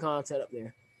of the content up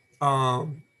there.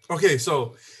 Okay,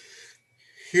 so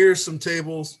Here's some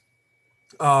tables.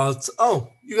 You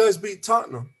guys beat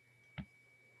Tottenham.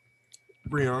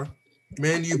 Breon.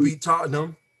 Man, you beat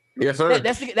Tottenham. Yes, sir.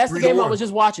 That's the game I was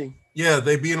just watching. Yeah,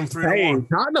 they beat them 3-1. Hey,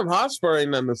 Tottenham Hotspur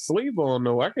ain't nothing to sleep on,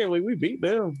 though. I can't believe we beat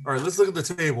them. All right, let's look at the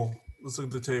table.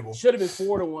 Should have been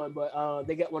 4-1, but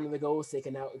they got one of the goals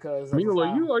taken out because. Mule,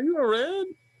 are you a red?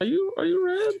 Are you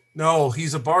red? No,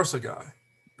 he's a Barca guy.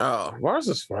 Oh,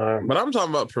 Barca's fine, but I'm talking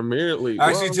about Premier League.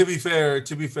 Actually, to be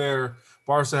fair,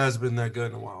 Barca has been that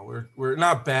good in a while. We're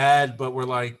not bad, but we're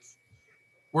like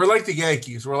the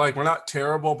Yankees. We're not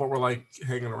terrible, but we're like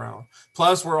hanging around.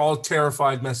 Plus, we're all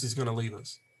terrified Messi's going to leave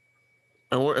us.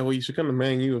 And we should come to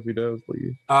Man U if he does,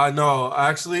 please. No,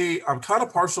 actually, I'm kind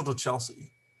of partial to Chelsea.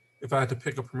 If I had to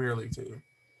pick a Premier League team,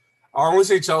 I only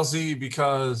say Chelsea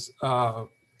because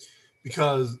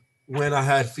when I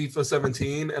had FIFA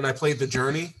 17 and I played the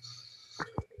Journey,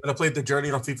 on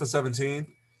FIFA 17,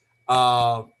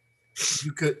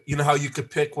 you know how you could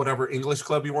pick whatever English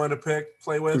club you wanted to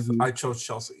play with. Mm-hmm. I chose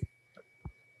Chelsea.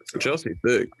 Chelsea's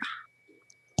big.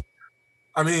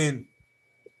 I mean,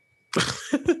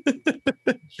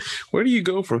 where do you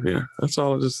go from here? That's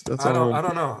all. I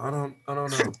don't know.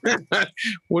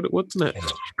 What's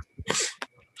next?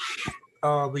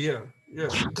 But yeah,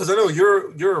 because I know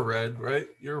you're a red, right?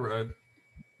 You're a red.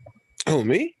 Oh,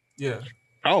 me? Yeah.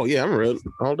 Oh yeah, I'm a red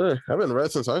all day. I've been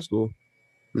red since high school.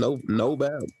 No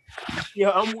bad.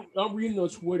 Yeah, I'm reading on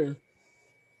Twitter,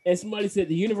 and somebody said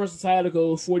the Universal title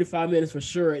goes 45 minutes for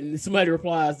sure, and somebody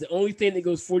replies the only thing that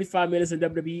goes 45 minutes in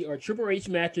WWE are Triple H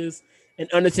matches and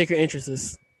Undertaker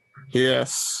entrances.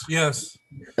 Yes.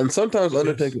 And sometimes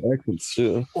Undertaker exits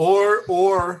too. Or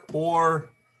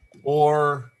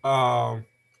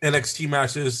NXT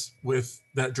matches with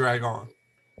that drag on.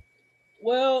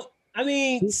 Well, I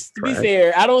mean, to be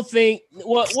fair, I don't think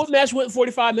what match went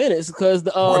 45 minutes because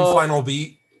the one final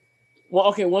beat. Well,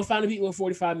 okay, one final beat went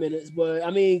 45 minutes, but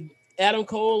I mean, Adam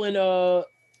Cole and Auto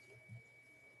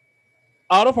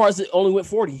Parts only went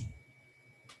 40.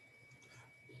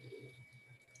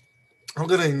 I'm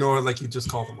gonna ignore it like you just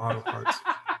called them Auto Parts.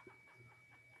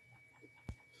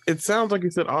 It sounds like he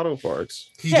said Auto Parts.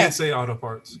 He did say Auto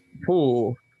Parts.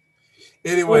 Cool.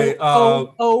 Anyway,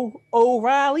 O'Reilly.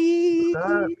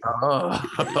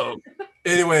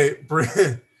 Anyway,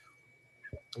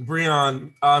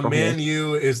 Breon, Man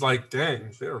U is like, dang,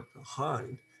 they're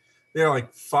behind. They're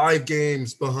like 5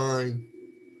 games behind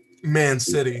Man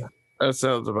City. That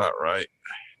sounds about right.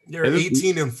 They're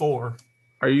 18-4.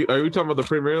 Are you talking about the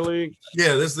Premier League?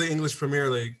 Yeah, this is the English Premier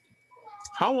League.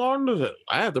 How long does it?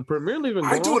 I have the Premier League.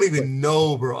 I don't even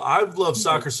know, bro. I love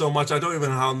soccer so much. I don't even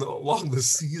know how long the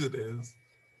season is.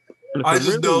 I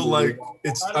just know like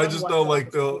it's. I just know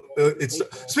like the. It's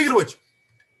speaking of which,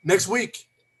 next week,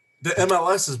 the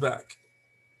MLS is back.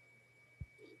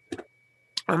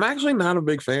 I'm actually not a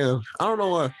big fan. I don't know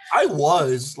why. I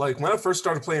was like when I first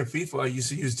started playing FIFA, I used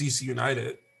to use DC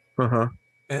United.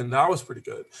 And that was pretty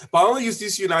good. But I only used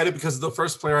DC United because the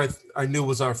first player I knew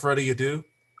was Freddie Adu.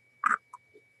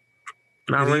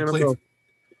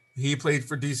 He played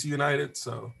for DC United,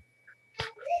 so.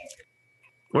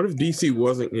 What if DC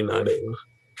wasn't United?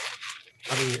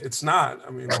 I mean, it's not.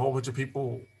 I mean, a whole bunch of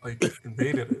people like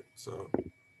invaded it. So.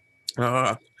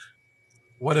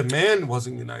 What if Man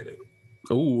wasn't United?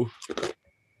 Ooh,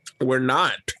 we're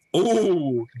not.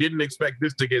 Ooh, didn't expect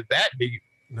this to get that deep.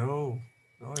 No,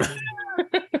 I didn't.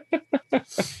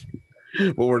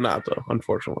 Well, we're not though,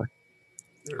 unfortunately.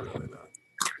 They're really not.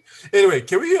 Anyway,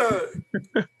 can we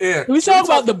can we talk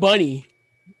about the bunny?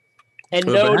 And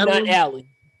no, not Allen.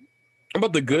 How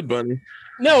about the good bunny?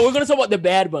 No, we're gonna talk about the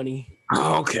bad bunny.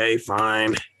 Okay,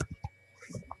 fine.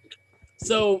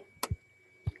 So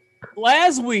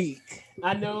last week,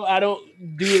 I know I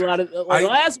don't do a lot of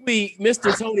last week,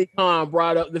 Mr. Tony Khan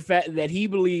brought up the fact that he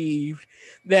believed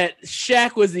that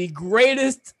Shaq was the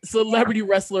greatest celebrity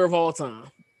wrestler of all time.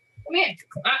 Come here.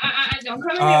 Don't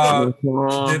come in.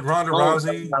 Did Ronda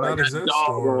Rousey not exist?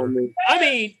 I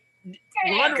mean,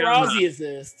 Ronda Rousey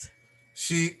exists.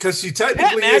 Because she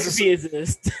technically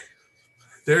exists.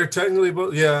 They're technically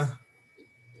both, yeah.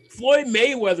 Floyd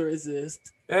Mayweather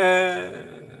exists.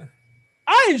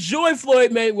 I enjoy Floyd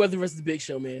Mayweather versus the Big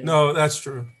Show, man. No, that's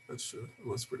true. It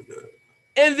was pretty good.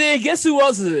 And then guess who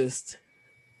else exists?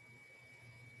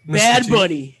 Bad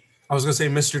Bunny. I was gonna say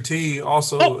Mr. T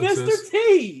also. Oh, Mr.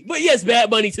 T. But yes, Bad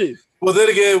Bunny too. Well, then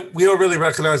again, we don't really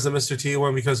recognize the Mr. T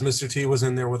one because Mr. T was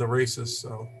in there with a racist.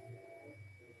 So.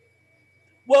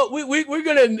 Well, we're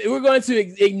going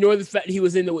to ignore the fact that he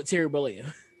was in there with Terry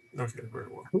Bollea. Okay, very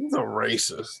well. Who's a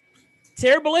racist?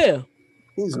 Terry Bollea.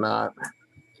 He's not.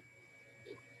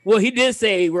 Well, he did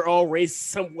say we're all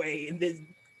racist some way, and then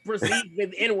proceed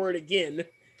with the N-word again.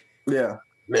 Yeah,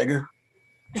 nigga.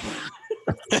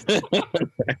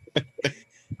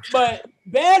 But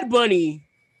Bad Bunny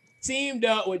teamed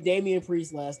up with Damian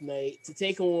Priest last night to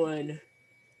take on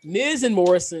Miz and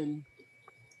Morrison.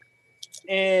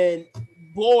 And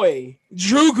boy,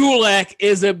 Drew Gulak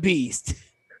is a beast.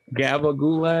 Gabba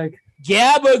Gulag.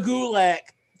 Gabba Gulak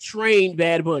trained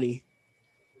Bad Bunny.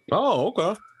 Oh,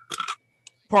 okay.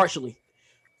 Partially.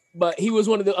 But he was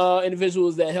one of the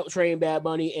individuals that helped train Bad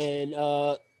Bunny, and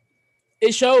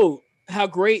it showed how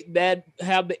great Bad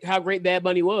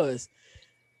Bunny was.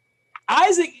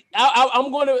 Isaac,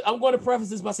 I'm going to preface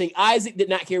this by saying Isaac did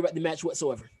not care about the match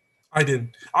whatsoever. I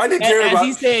didn't care As about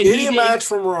he said, any match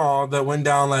from Raw that went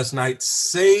down last night,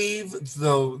 save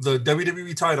the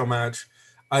WWE title match.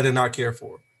 I did not care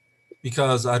for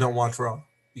because I don't watch Raw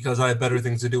because I have better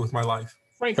things to do with my life.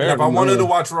 Frankly, And if I wanted to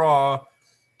watch Raw,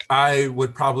 I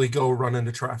would probably go run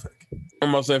into traffic.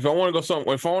 I'm gonna say if I want to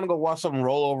go watch something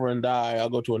roll over and die, I'll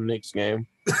go to a Knicks game.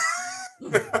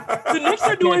 the Knicks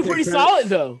are doing pretty solid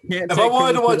though. If I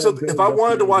wanted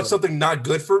to watch something not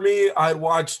good for me,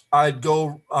 I'd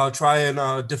go try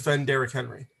and defend Derrick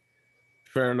Henry.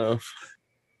 Fair enough.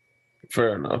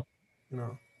 You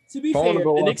know. To be fair,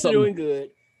 the Knicks are doing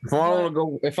good. If I want to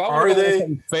go,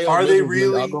 are they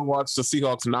really? I'll go watch the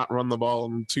Seahawks not run the ball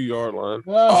on the 2-yard line.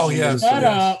 Oh yes. Shut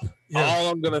up. Yeah. All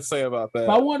I'm gonna say about that. If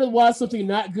I want to watch something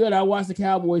not good, I watch the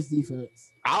Cowboys defense.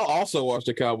 I'll also watch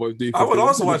the Cowboys defense. I would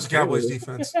also watch the Cowboys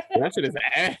defense. That shit is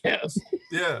ass.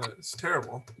 Yeah, it's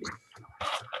terrible. I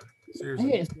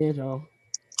Seriously. can't stand y'all.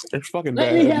 It's fucking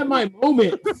Let bad. me have my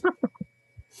moment.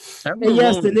 And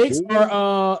yes, the Knicks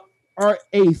are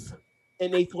eighth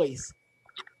place.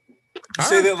 You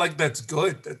say that like that's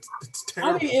good. That's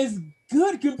terrible. I mean, it's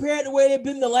good compared to where they've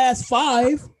been the last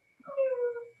 5.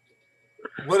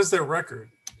 What is their record?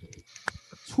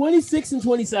 26 and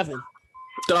 27.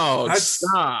 Dog,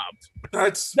 stop.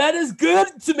 That is good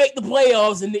to make the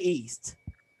playoffs in the East.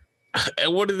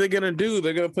 And what are they gonna do?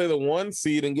 They're gonna play the 1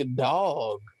 seed and get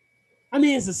dog. I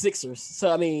mean, it's the Sixers,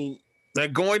 so I mean, they're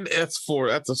going to S4.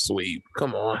 That's a sweep.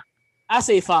 Come on. I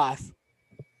say 5.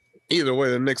 Either way,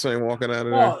 the Knicks ain't walking out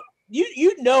of there.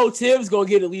 You know Tibbs gonna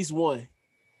get at least 1.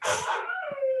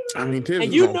 I mean, Tibbs,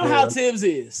 and you know how Tibbs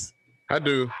is. I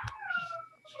do.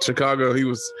 Chicago,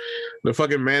 the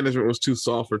fucking management was too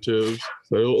soft for Tibbs.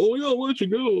 So, yeah, why don't you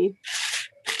go?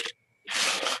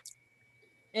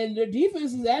 And their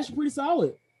defense is actually pretty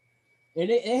solid. And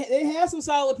they have some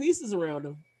solid pieces around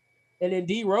them. And then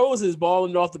D Rose is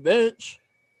balling off the bench.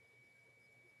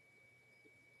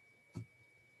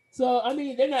 So I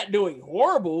mean, they're not doing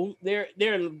horrible. They're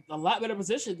in a lot better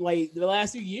position. Like the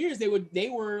last few years, they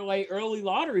were like early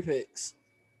lottery picks.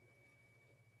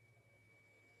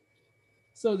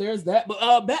 So there's that.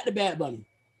 But back to Bad Bunny.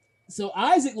 So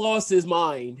Isaac lost his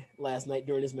mind last night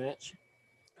during this match.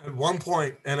 At one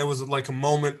point, and it was like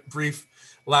a brief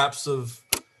lapse of,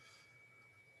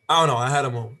 I don't know, I had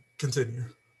a moment. Continue.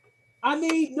 I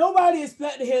mean, nobody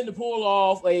expected him to pull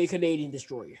off a Canadian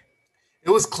destroyer.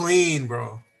 It was clean,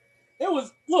 bro. It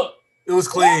was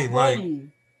clean. Like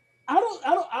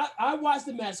I watched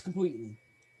the match completely.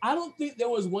 I don't think there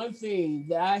was one thing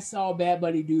that I saw Bad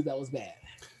Bunny do that was bad.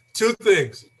 2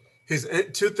 things.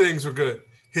 Two things were good.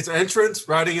 His entrance,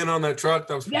 riding in on that truck,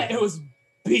 that was Yeah, it was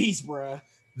beast, bruh.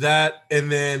 That,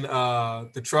 and then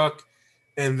the truck,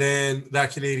 and then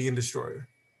that Canadian destroyer.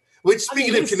 Which,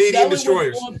 speaking of Canadian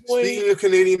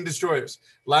destroyers,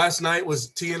 last night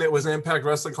was Impact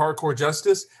Wrestling Hardcore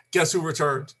Justice. Guess who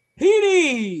returned?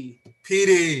 PD.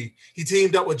 He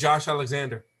teamed up with Josh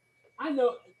Alexander. I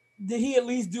know. Did he at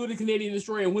least do the Canadian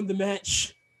destroyer and win the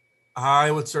match? I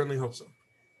would certainly hope so.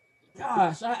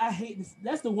 Gosh, I hate this.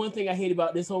 That's the one thing I hate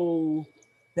about this whole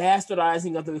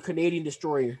bastardizing of the Canadian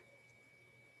destroyer.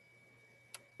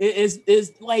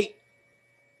 It's like,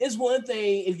 it's one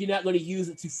thing if you're not going to use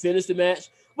it to finish the match,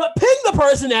 but ping the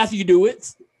person after you do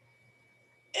it.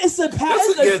 It's a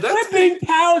flipping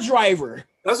power driver.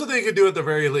 That's what they could do at the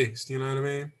very least. You know what I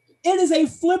mean? It is a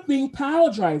flipping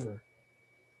power driver.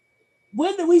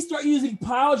 When do we start using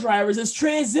power drivers as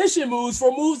transition moves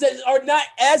for moves that are not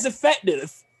as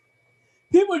effective?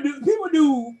 People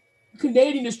do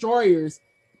Canadian destroyers,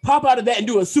 pop out of that and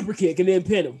do a super kick and then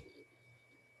pin them.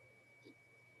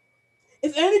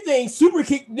 If anything, super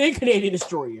kick then Canadian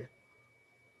destroyer.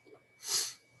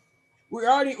 We're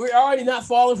already not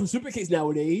falling from super kicks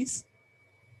nowadays.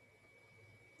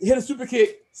 Hit a super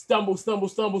kick, stumble.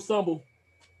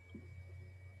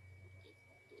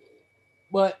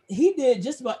 But he did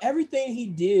just about everything he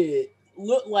did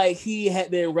looked like he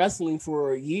had been wrestling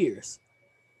for years.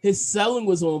 His selling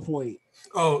was on point.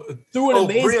 Threw an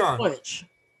amazing punch.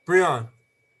 Breon,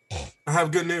 I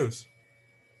have good news.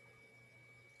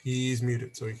 He's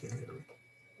muted, so he can't hear me.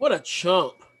 What a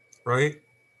chump. Right?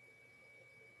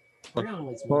 Breon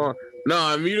likes Hold on. me. No,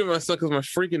 I muted myself because my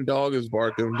freaking dog is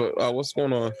barking. But what's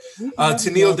going on?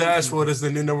 Tennille Dashwood is the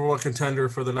new #1 contender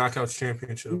for the Knockouts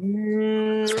Championship.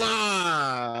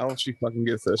 I hope she fucking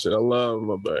gets that shit. I love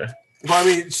my bear. Well, I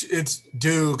mean, it's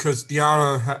due because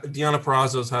Diana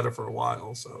Peraza's had it for a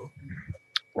while. So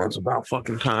It's about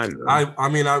fucking time. I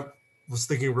was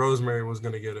thinking Rosemary was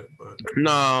gonna get it, but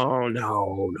No.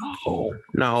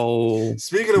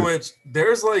 speaking of which,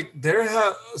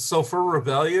 so for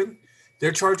Rebellion,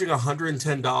 they're charging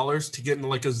 $110 to get in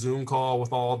like a Zoom call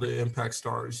with all the Impact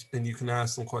stars, and you can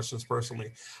ask them questions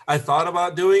personally. I thought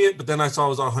about doing it, but then I saw it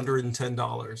was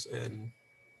 $110 and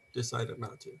decided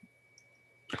not to.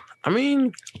 I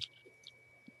mean,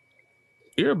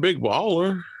 you're a big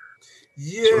baller.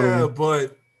 Yeah,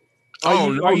 but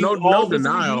Are you all the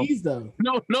denial. 3Ds, though?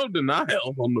 No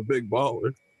denial on the big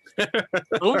baller.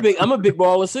 I'm a big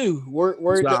baller too. Word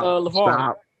to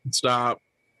LeVar. Stop.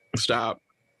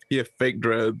 He had fake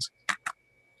dreads.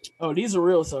 Oh, these are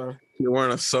real, sir. You're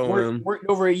wearing a sewing. Worked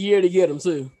over a year to get them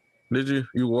too. Did you?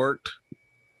 You worked?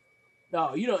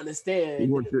 No, you don't understand.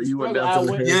 You went down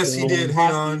to the yes, he did.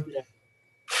 Hang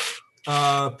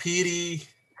on. Petey.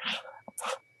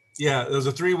 Yeah, there was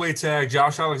a 3-way tag.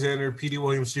 Josh Alexander, Petey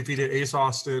Williams defeated Ace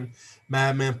Austin,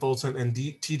 Madman Fulton, and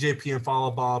TJP and Follow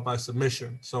Bob by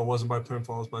submission. So it wasn't by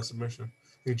pinfall, it was by submission. I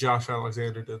think Josh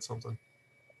Alexander did something.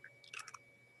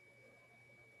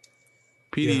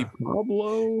 Petey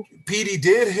Pablo? Petey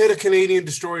did hit a Canadian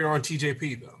Destroyer on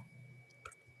TJP, though.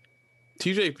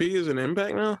 TJP is an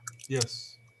Impact now?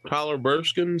 Yes. Tyler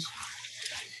Burskins?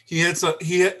 He hits a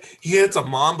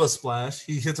Mamba Splash.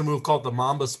 He hits a move called the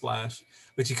Mamba Splash,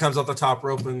 which he comes off the top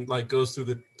rope and like goes through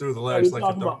the legs. Are you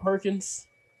talking about Perkins?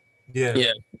 Yeah.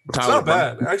 It's Tyler not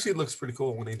bad. It actually looks pretty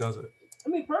cool when he does it. I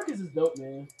mean, Perkins is dope,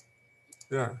 man.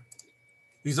 Yeah.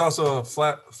 He's also a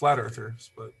flat earther,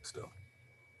 but still.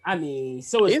 I mean,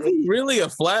 so is he really a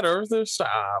flat earther?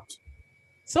 Stop.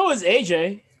 So is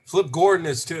AJ. Flip Gordon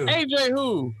is too. AJ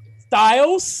who?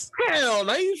 Styles. Hell,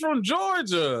 no, he's from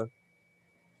Georgia.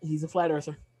 He's a flat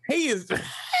earther. He is.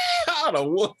 How the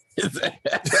what is that?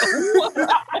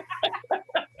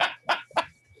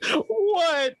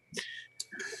 What?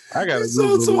 I got to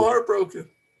sound so heartbroken.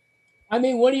 I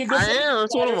mean, what are you good? I am.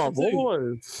 It's one of my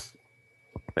boys.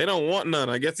 They don't want none.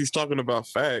 I guess he's talking about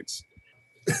facts.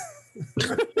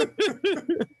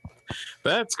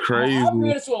 That's crazy. I've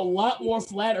been to a lot more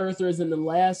flat earthers in the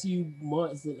last few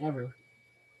months than ever.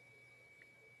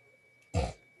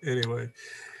 Anyway,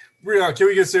 Breon, can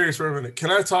we get serious for a minute?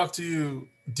 Can I talk to you?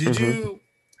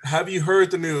 Have you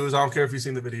heard the news? I don't care if you've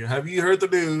seen the video. Have you heard the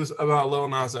news about Lil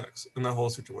Nas X and that whole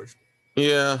situation?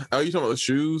 Yeah. Are you talking about the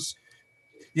shoes?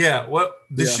 Yeah. What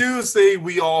the shoes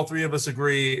we all three of us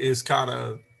agree is kind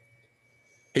of.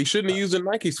 He shouldn't have used a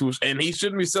Nike swoosh, and he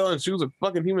shouldn't be selling shoes with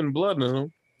fucking human blood in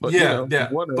them. But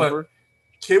whatever. But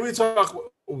can we talk?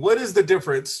 What is the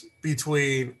difference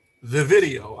between the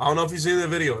video? I don't know if you've seen the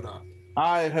video or not.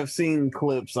 I have seen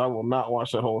clips. I will not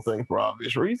watch the whole thing for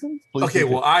obvious reasons. Please okay,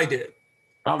 well, I did.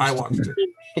 I watched it.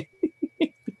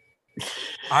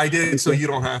 I did, so you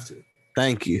don't have to.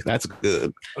 Thank you. That's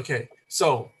good. Okay,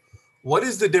 so what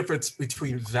is the difference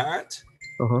between that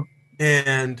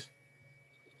and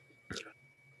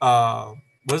what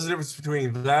is the difference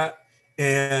between that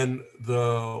and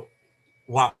the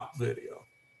WAP video?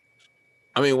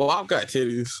 I mean, WAP got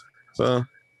titties, so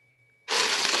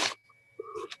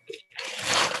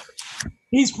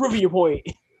he's proving your point.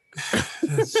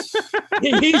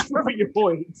 He's proving your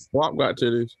point. WAP got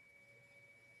titties.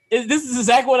 This is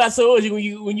exactly what I told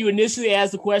you when you initially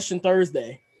asked the question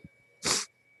Thursday.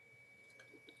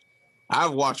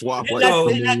 I've watched WAP.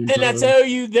 Didn't I tell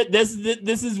you that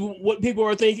this is what people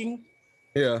are thinking?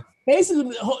 Yeah.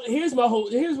 Basically, here's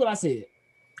what I said.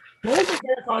 Both are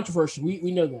very controversial.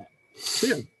 We know that.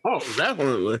 Yeah. Oh,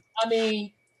 definitely. I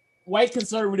mean, white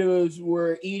conservatives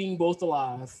were eating both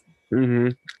alive. Mm-hmm.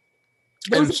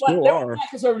 There were black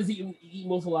conservatives eating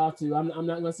both alive too. I'm not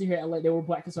going to sit here and like there were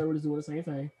black conservatives doing the same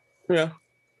thing. Yeah.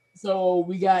 So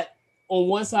we got on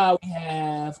one side we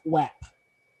have WAP.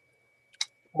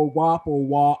 Or WAP or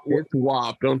WAP. It's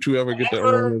WAP. Don't you ever get that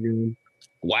wrong again.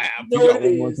 WAP. You No, got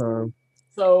one more time.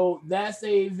 So that's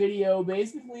a video,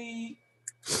 basically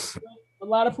a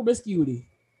lot of promiscuity.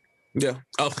 Yeah.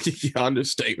 Oh,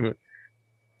 understatement.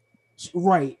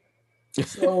 Right.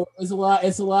 So it's a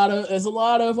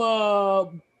lot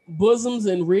of bosoms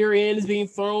and rear ends being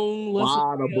thrown. A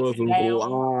lot of bosoms, a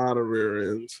lot of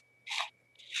rear ends.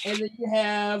 And then you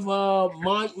have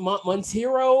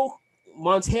Montero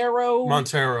Montero.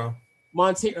 Montero.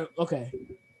 Okay.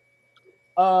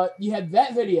 You had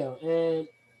that video, and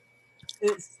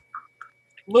it's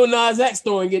Lil Nas X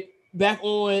throwing it back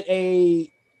on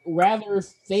a rather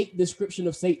fake description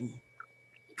of Satan.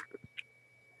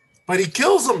 But he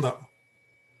kills him though.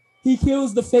 He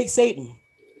kills the fake Satan.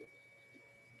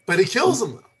 But he kills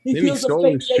him though. He Then he kills the stole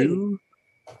fake his Satan. shoes.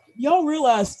 Y'all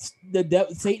realize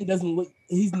that Satan doesn't look.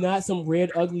 He's not some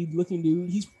red, ugly looking dude.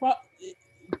 He's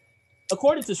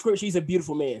according to scripture, he's a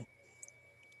beautiful man.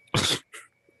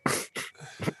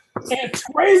 And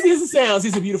crazy as it sounds,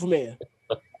 he's a beautiful man.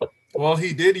 Well,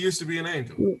 he did used to be an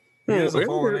angel. He is a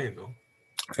fallen angel.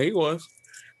 He was.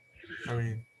 I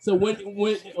mean, so when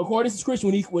according to scripture,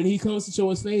 when he comes to show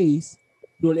his face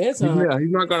during the end time, Yeah,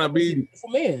 he's not gonna be. beautiful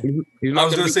man. I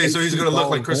was gonna say, so he's gonna look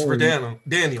like Christopher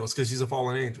Daniels because he's a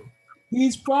fallen angel.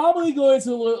 He's probably going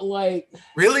to look like.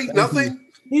 Really? Nothing?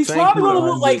 He's probably going to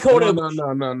look like Coda.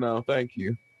 No. Thank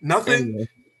you. Nothing? Anyway.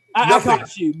 I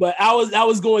caught you, but I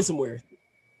was going somewhere.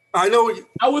 I know.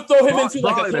 I would throw him into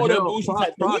like a Coda Bushi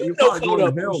type thing. You're probably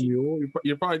going to hell, Mule.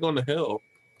 You're probably going to hell.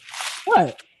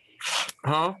 What?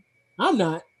 Huh? I'm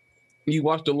not. You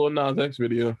watched the Lil Nas X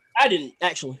video? I didn't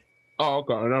actually. Oh,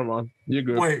 okay. Never mind. You're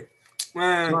good. Wait,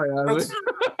 man. Sorry,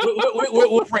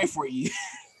 We'll pray for you.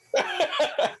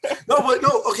 No.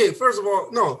 Okay, first of all,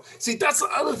 no. See, that's the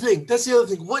other thing.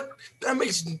 What that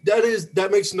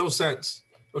makes no sense.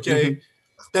 Okay,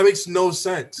 that makes no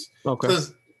sense. Okay.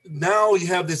 Because now you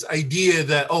have this idea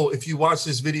that if you watch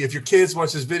this video, if your kids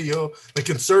watch this video, like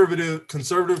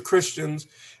conservative Christians,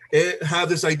 have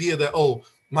this idea that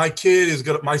my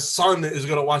son is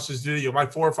gonna watch this video. My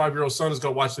 4 or 5 year old son is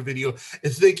gonna watch the video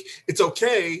and think it's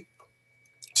okay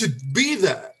to be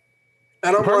that.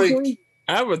 And I'm like,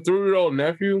 I have a 3-year-old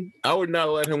nephew. I would not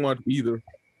let him watch either.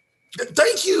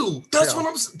 Thank you. That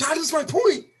is my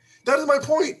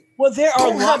point. Well, there are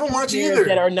Don't have them watch either.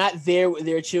 that are not there with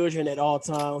their children at all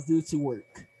times due to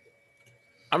work.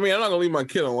 I mean, I'm not gonna leave my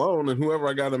kid alone, and whoever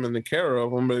I got them in the care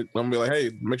of, I'm gonna be like,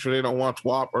 hey, make sure they don't watch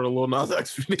WAP or the Lil Nas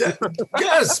X video.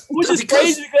 Yes, which is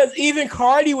crazy because even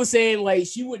Cardi was saying like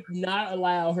she would not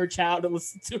allow her child to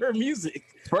listen to her music.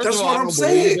 That's what I'm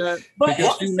saying. But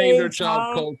because she named her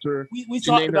child culture. We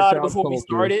talked about it before we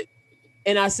started,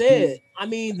 and I said, I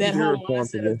mean, that whole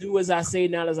mindset of do as I say,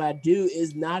 not as I do,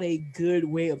 is not a good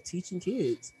way of teaching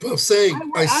kids. But I'm saying,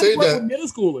 I say work that with middle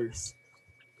schoolers.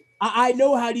 I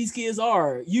know how these kids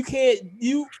are.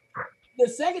 The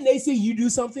second they see you do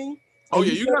something. Oh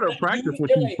yeah, you gotta practice what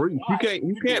you preach.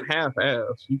 You can't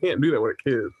half-ass. You can't do that with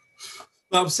kids.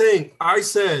 I'm saying, I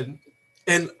said,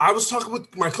 and I was talking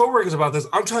with my coworkers about this.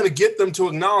 I'm trying to get them to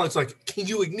acknowledge, like, can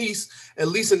you at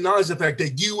least acknowledge the fact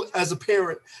that you, as a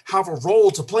parent, have a role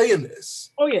to play in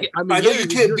this? Oh yeah, I know you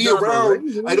can't be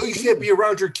around. I know you can't be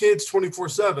around your kids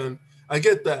 24/7. I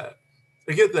get that.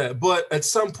 But at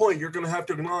some point, you're going to have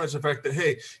to acknowledge the fact that,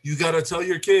 hey, you got to tell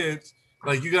your kids,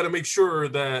 like, you got to make sure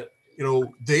that,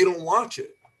 they don't watch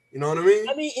it. You know what I mean?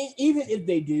 I mean, even if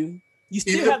they do, you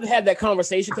still have to have that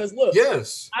conversation because, look.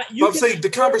 Yes. I'm saying the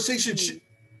conversation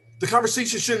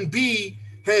shouldn't be,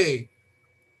 hey,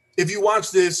 if you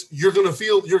watch this, you're going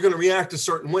to react a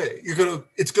certain way.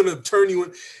 It's going to turn you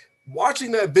in.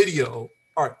 Watching that video,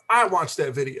 all right, I watched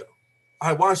that video.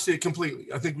 I watched it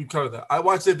completely. I think we covered that. I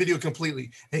watched that video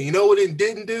completely. And you know what it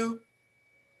didn't do?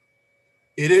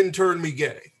 It didn't turn me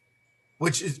gay.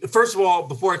 Which is, first of all,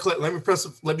 before let me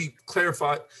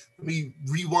clarify, let me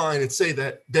rewind and say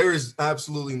that there is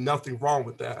absolutely nothing wrong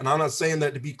with that. And I'm not saying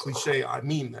that to be cliche. I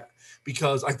mean that.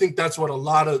 Because I think that's what a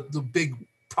lot of the big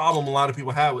problem a lot of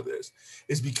people have with this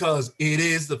is because it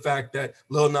is the fact that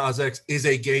Lil Nas X is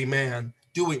a gay man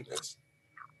doing this.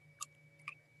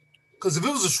 Because if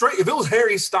it was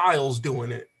Harry Styles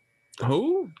doing it.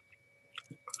 Who?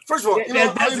 First of all,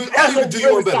 I'll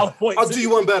do you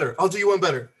one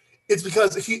better. It's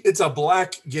because it's a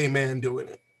black gay man doing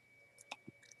it.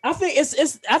 I think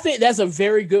I think that's a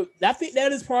very good. I think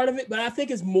that is part of it, but I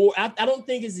think it's more. I don't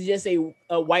think it's just a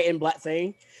white and black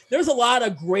thing. There's a lot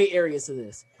of gray areas to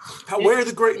this. Where are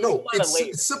the gray? No,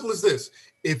 it's simple as this.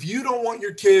 If you don't want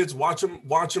your kids watching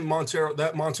Montero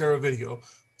video,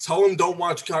 tell them don't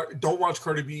watch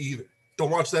Cardi B either. Don't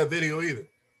watch that video either,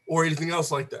 or anything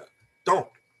else like that. Don't.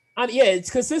 It's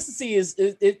consistency.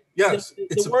 Yes,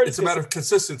 it's a matter of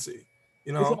consistency.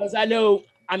 Because I know.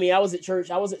 I mean, I was at church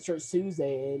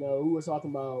Tuesday, and we were talking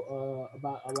about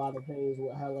a lot of things.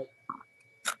 How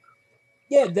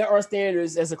there are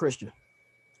standards as a Christian,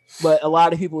 but a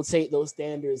lot of people take those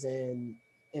standards and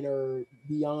are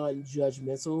beyond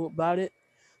judgmental about it.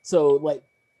 So, like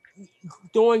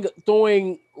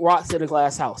throwing rocks at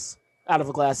out of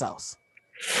a glass house.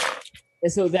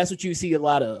 And so that's what you see a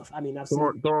lot of. I mean, I've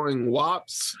seen Throwing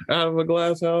wops out of a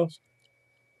glass house.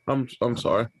 I'm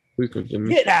sorry. Please continue.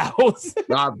 get out.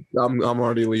 I'm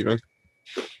already leaving.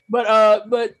 But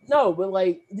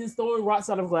like just throwing rocks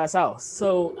out of a glass house.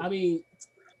 So I mean,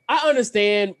 I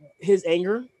understand his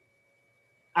anger.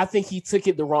 I think he took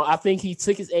it the wrong. I think he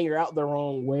took his anger out the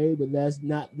wrong way, but that's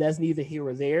neither here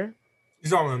or there. You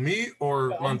talking about me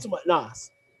or I'm talking about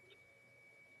Nas.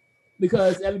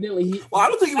 Because evidently he. Well, I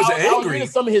don't think he was I was angry. reading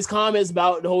some of his comments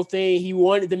about the whole thing. He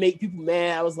wanted to make people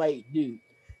mad. I was like, dude,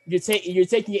 you're taking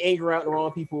your anger out on the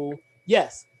wrong people.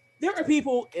 Yes, there are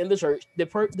people in the church.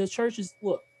 The church is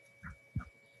look.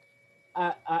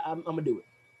 I'm gonna do it,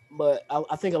 but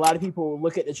I think a lot of people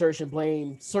look at the church and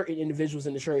blame certain individuals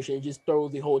in the church and just throw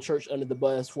the whole church under the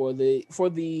bus for the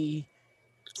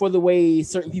way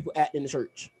certain people act in the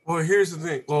church. Well, here's the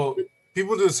thing. Well,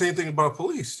 people do the same thing about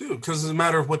police too, because it's a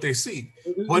matter of what they see.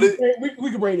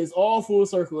 We can bring this all full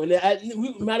circle, and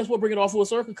we might as well bring it all full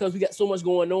circle because we got so much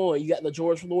going on. You got the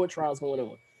George Floyd trials going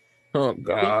on. Oh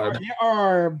God! There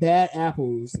are bad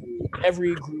apples in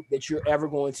every group that you're ever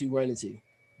going to run into.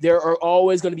 There are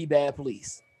always going to be bad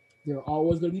police. There are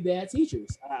always going to be bad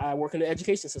teachers. I work in the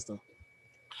education system.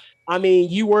 I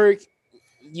mean, you work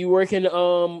at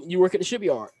the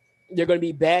shipyard. There are going to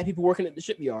be bad people working at the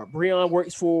shipyard. Breon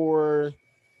works for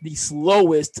the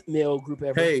slowest male group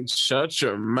ever. Hey, shut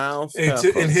your mouth. Hey,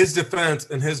 in his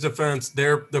defense,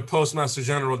 their postmaster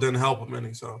general didn't help him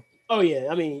any. So. Oh yeah,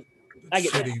 I mean, I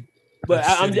get that. But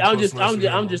I'm just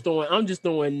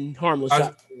throwing harmless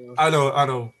shots. You know? I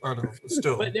know.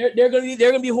 Still, but they're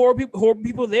gonna be horrible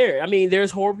people there. I mean,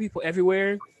 there's horrible people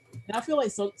everywhere. And I feel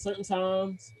like certain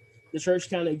times the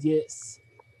church kind of gets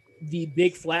the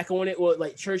big flack on it, or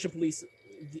like church and police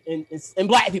and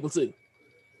black people too.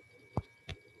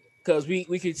 Because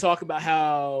we could talk about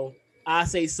how I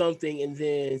say something and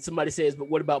then somebody says, "But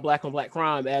what about black on black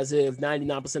crime?" As if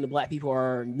 99% of black people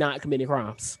are not committing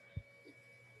crimes.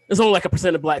 There's only like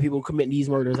 1% of black people commit these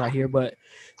murders out here, but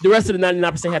the rest of the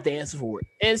 99% have to answer for it.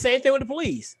 And same thing with the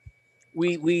police.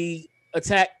 We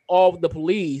attack all the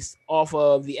police off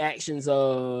of the actions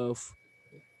of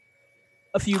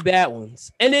a few bad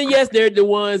ones. And then yes, they're the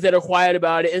ones that are quiet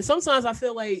about it. And sometimes I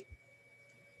feel like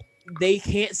they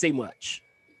can't say much.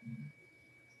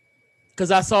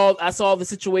 Because I saw the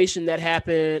situation that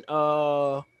happened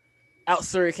out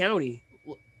Surrey County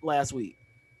last week.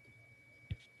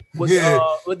 With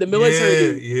the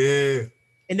military. Yeah.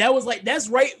 And that was like, that's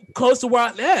right close to where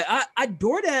I'm at. I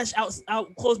DoorDash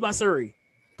out close by Surrey.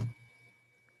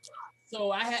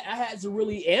 So I had to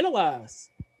really analyze.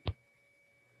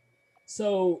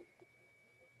 So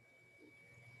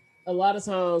a lot of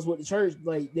times with the church,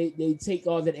 like they take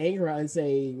all that anger out and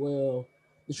say, well,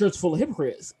 the church is full of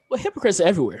hypocrites. Well, hypocrites are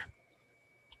everywhere.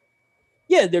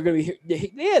 Yeah, they're gonna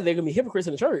be hypocrites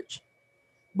in the church.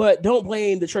 But don't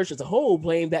blame the church as a whole,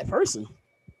 blame that person.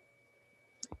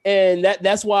 And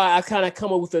that's why I kind of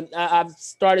come up with I've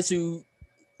started to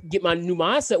get my new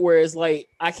mindset where it's like,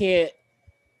 I can't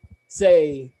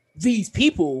say these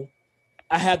people,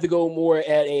 I have to go more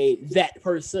at that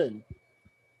person.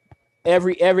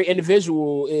 Every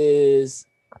individual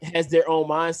has their own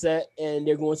mindset and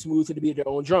they're going to move to the beat of their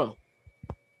own drum.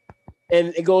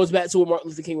 And it goes back to what Martin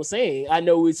Luther King was saying. I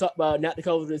know we talk about not the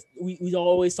color of this. We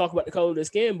always talk about the color of their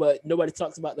skin, but nobody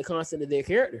talks about the content of their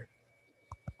character.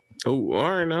 Oh,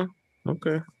 all right now.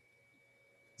 Okay.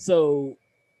 So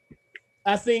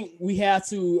I think we have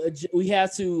to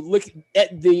look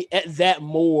at that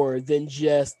more than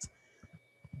just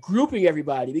grouping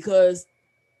everybody, because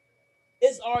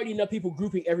it's already enough people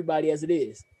grouping everybody as it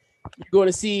is. You're going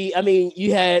to see, I mean,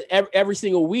 you had every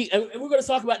single week, and we're going to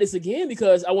talk about this again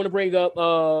because I want to bring up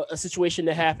a situation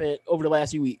that happened over the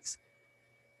last few weeks.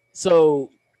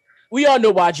 So we all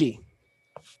know YG.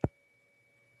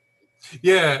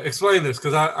 Yeah, explain this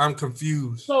because I'm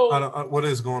confused. So what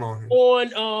is going on here?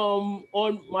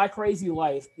 On My Crazy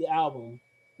Life, the album,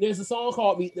 there's a song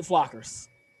called Meet the Flockers.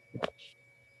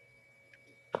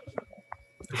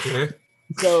 Okay.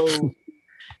 So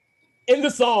in the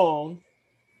song,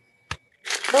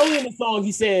 early in the song,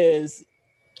 he says,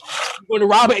 "We're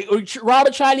going to rob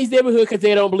a Chinese neighborhood because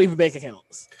they don't believe in bank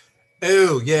accounts."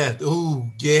 Oh yeah. Oh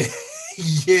yeah.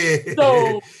 Yeah.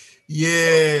 So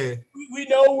yeah. We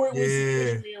know we're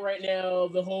in right now.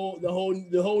 The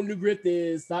whole new grip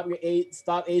is stop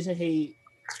Asian hate.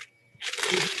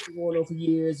 It's been going on for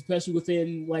years, especially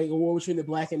within like a war between the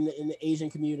black and the Asian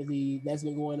community. That's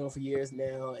been going on for years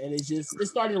now, and it's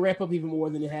starting to ramp up even more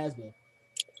than it has been.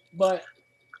 But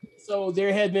so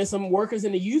there had been some workers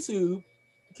in the YouTube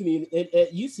community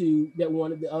at YouTube that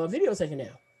wanted the video taken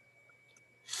down.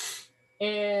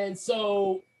 And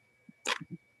so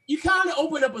you kind of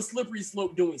open up a slippery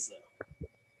slope doing so.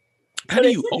 How do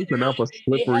you open up a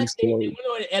slippery slope? They went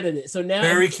on and edited it. So now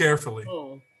Very carefully.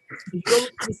 If you go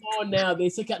look at the song now, they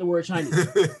took out the word Chinese.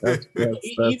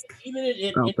 Even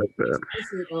in the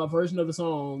explicit version of the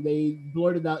song, they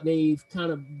blurted out. They've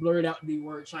kind of blurred out the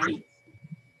word Chinese.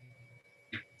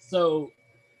 So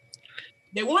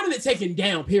they wanted it taken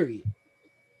down. Period.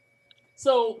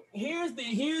 So here's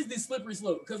the slippery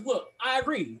slope. Because look, I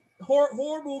agree,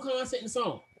 horrible concept in the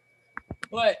song,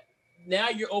 but now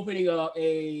you're opening up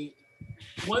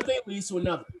one thing leads to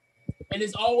another, and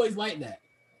it's always like that.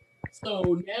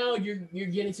 So now you're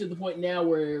getting to the point now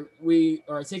where we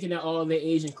are taking out all the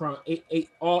Asian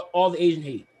all the Asian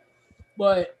hate,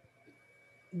 but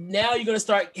now you're gonna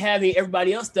start having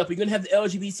everybody else step. You're gonna have the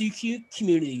LGBTQ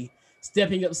community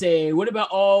stepping up, saying, "What about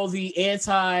all the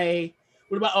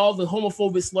What about all the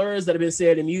homophobic slurs that have been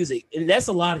said in music?" And that's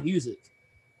a lot of music.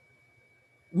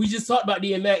 We just talked about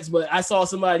DMX, but I saw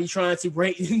somebody trying to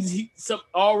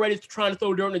already trying to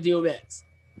throw dirt on the DMX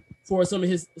for some of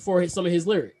his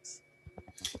lyrics.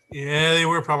 Yeah, they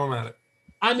were problematic.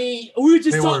 I mean, we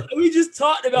just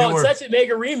talked about Touch It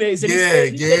Mega remix. And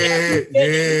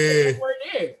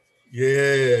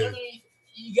Yeah. I mean,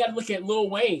 you got to look at Lil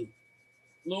Wayne.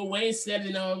 Lil Wayne said,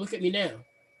 "Look at me now."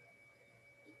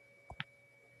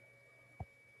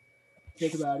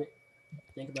 Think about it.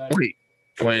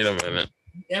 Wait a minute.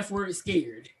 F word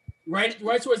scared. Right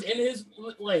towards the end of his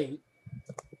lane.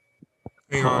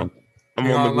 Hang on.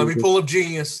 Let me pull up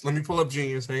Genius.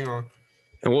 Hang on.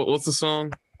 And what's the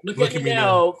song? Look at me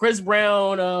now. Chris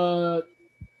Brown,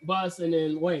 Bus, and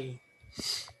then Wayne.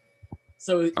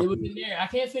 So it was in there. I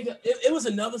can't think of it. It was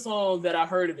another song that I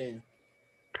heard it in.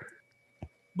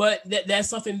 But that's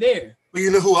something there. Well,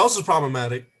 you know who else is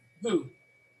problematic? Who?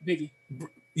 Biggie.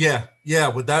 Yeah,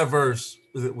 with that verse,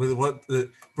 with what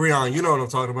Breon, you know what I'm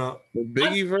talking about. The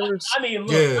Biggie verse. I mean,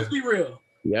 look, let's be real.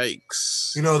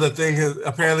 Yikes! You know the thing is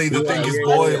apparently the thing his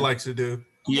boy likes to do.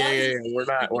 Yeah. We're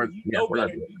not.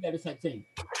 You better type thing.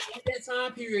 At that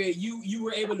time period, you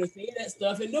were able to say that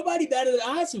stuff, and nobody batted an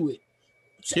eye to it.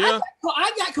 Yeah.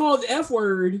 I got called the F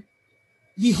word,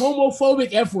 the homophobic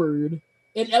F word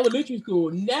in elementary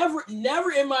school. Never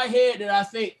in my head did I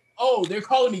think, oh, they're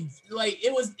calling me like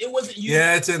it wasn't you.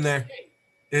 Yeah, it's in there.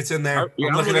 It's in there.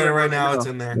 I'm looking at it right now. It's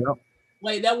in there. Yep.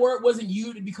 Like that word wasn't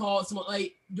you to be called someone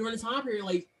like during the time period.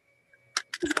 Like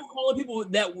people calling people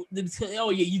that oh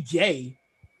yeah, you gay.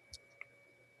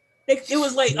 It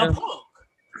was like a punk.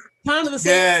 Kind of the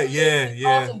same. Yeah.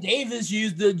 Carlton Davis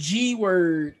used the G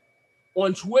word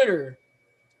on Twitter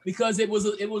because it was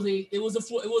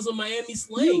a Miami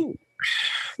slang.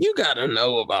 You gotta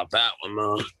know about that one,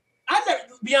 though.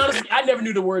 I never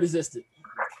knew the word existed.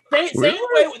 Same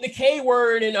way with the K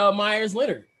word in Myers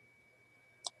Leonard.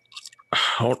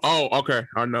 Oh, okay.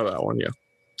 I know that one. Yeah.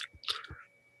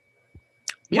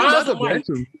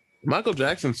 Michael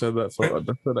Jackson said that. So I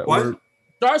said that word.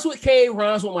 Starts with K,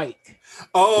 rhymes with Mike.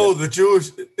 Oh, the Jewish.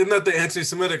 Isn't that the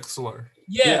anti-Semitic slur?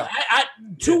 Yeah. I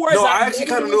two words. No, I actually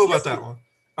kind of knew about that one.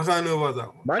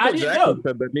 Michael Jackson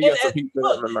said that he got some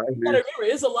people in the 90s. Remember,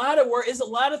 it's a lot of words. It's a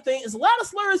lot of things. It's a lot of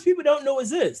slurs people don't know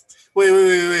exist. Wait.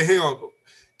 Hang on.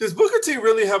 Does Booker T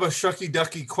really have a shucky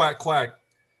ducky quack quack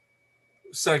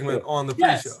segment on the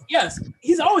pre-show? Yes.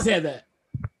 He's always had that.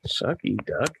 Shucky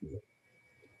ducky.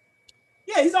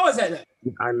 Yeah, he's always had that.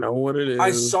 I know what it is.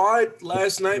 I saw it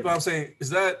last night, but I'm saying, is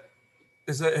that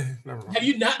never mind. Have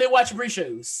you not been watching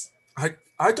pre-shows? I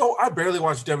barely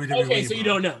watch WWE. Okay, so you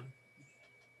don't know.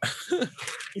 If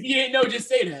you didn't know, just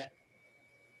say that.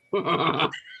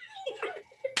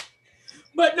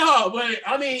 But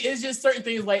I mean, it's just certain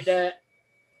things like that.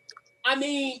 I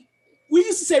mean, we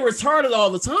used to say retarded all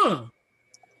the time.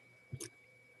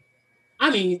 I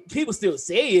mean, people still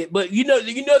say it, but you know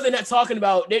they're not talking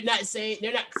about. They're not saying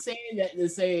that to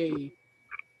say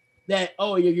that.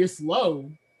 Oh, you're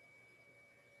slow.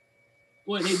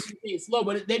 Well, they say it's slow,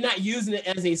 but they're not using it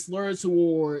as a slur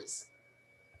towards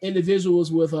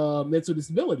individuals with mental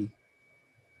disability.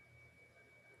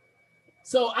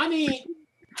 So, I mean,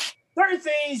 certain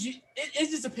things, it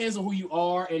just depends on who you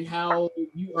are and how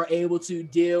you are able to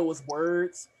deal with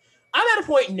words. I'm at a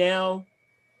point now.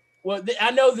 Well, I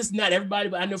know this is not everybody,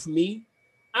 but I know for me,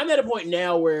 I'm at a point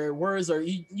now where words are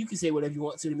you can say whatever you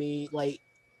want to me. Like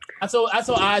I told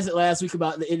Isaac last week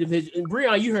about the individual, and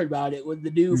Breon, you heard about it with the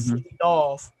dude flipping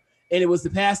off, and it was the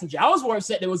passenger. I was more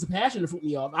upset there was the passenger to flip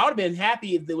me off. I would have been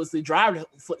happy if it was the driver to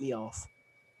flip me off.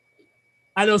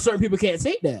 I know certain people can't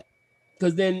take that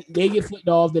because then they get flipped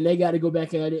off, then they got to go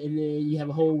back at it, and then you have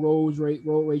a whole road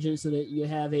rage incident. You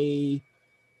have a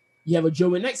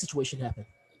Joe and Knight situation happen.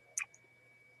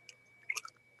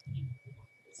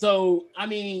 So I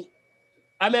mean,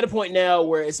 I'm at a point now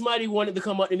where if somebody wanted to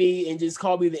come up to me and just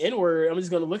call me the N-word, I'm just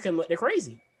gonna look at them like they're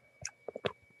crazy.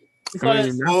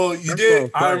 Because well, you did.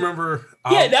 I remember.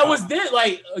 Yeah, that was then.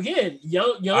 Like again,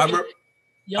 young.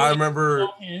 I remember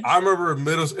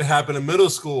it happened in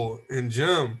middle school in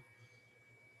gym.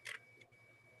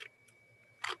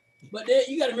 But then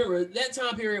you got to remember that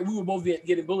time period we were both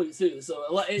getting bullied too. So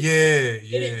it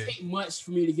didn't take much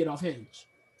for me to get off Hinge.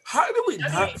 How did we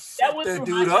not fuck that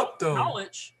dude up though?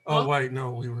 College. Oh wait,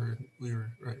 no, we were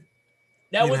right.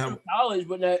 That was through college,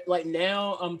 but like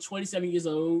now I'm 27 years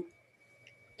old,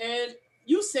 and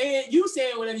you saying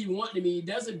whatever you want to me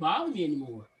doesn't bother me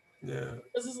anymore. Yeah,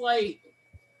 this is like,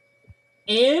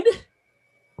 and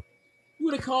you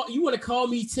want to call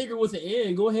me Tigger with an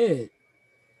N? Go ahead.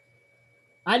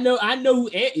 I know who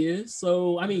Ant is,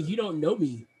 so I mean you don't know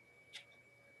me.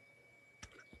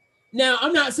 Now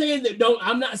I'm not saying that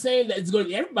it's going to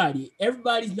be everybody.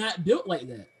 Everybody's not built like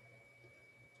that.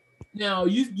 Now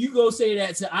you go say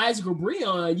that to Isaac or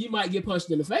Breon, you might get punched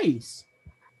in the face.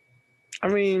 I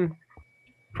mean,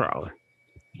 probably.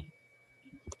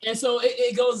 And so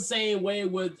it goes the same way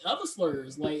with other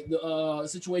slurs, like the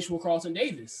situation with Carlton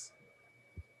Davis.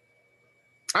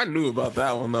 I knew about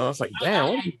that one though. I was like, damn,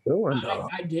 what are you doing though?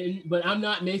 I didn't, but I'm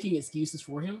not making excuses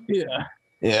for him. Yeah.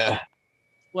 Yeah.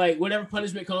 Like whatever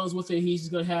punishment comes with it, he's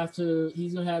gonna have to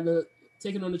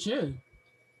take it on the chin.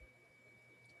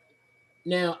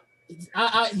 Now,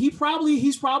 he's probably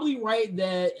right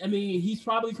that he's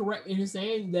probably correct in his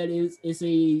saying that it's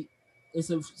a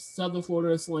Southern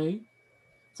Florida slang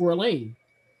for a lane.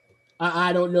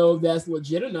 I don't know if that's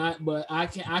legit or not, but I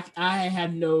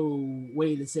have no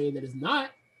way to say that it's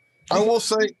not. I will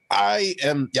say I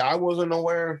wasn't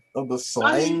aware of the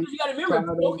slang. You gotta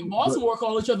remember, Baltimore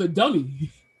call each other dummy.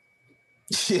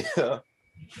 Yeah.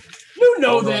 You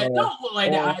know that. Don't look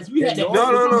like that. We had that.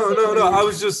 No. I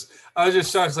was just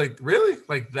shocked. It's like, really?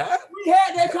 Like that? We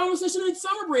had that conversation in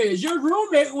Summerbridge. Your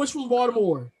roommate was from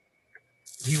Baltimore.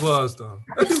 He was though.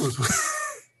 That dude was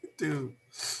dude.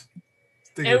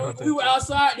 And we were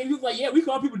outside, and he was like, "Yeah, we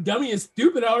call people dummy and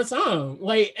stupid all the time."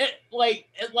 Like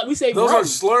we say, those are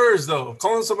slurs, though.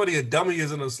 Calling somebody a dummy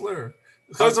isn't a slur.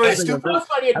 Calling somebody stupid.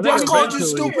 I called you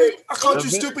stupid. I called you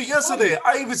stupid yesterday.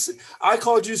 I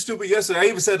called you stupid yesterday. I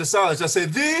even said to Silas, I said,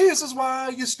 "This is why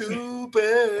you're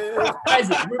stupid."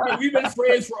 Isaac, we've been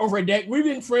friends for over a decade. We've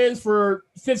been friends for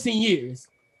 15 years.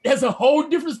 That's a whole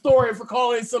different story for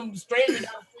calling some stranger down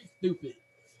the street stupid.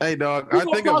 Hey dog, I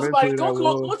think eventually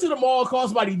go to the mall, call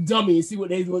somebody dummy, and see what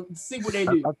they do.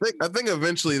 I think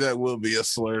eventually that will be a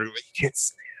slur.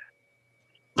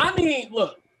 I mean,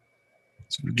 look.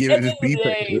 Give it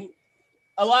day,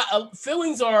 a lot of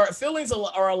feelings are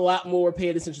a lot more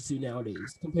paid attention to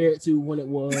nowadays compared to when it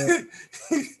was.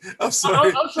 I'm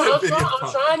sorry. I'm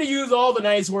trying to use all the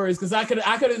nice words because I could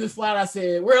have just flat out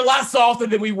said we're a lot softer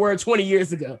than we were 20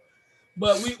 years ago.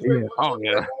 But we're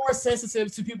more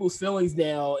sensitive to people's feelings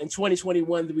now in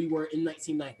 2021 than we were in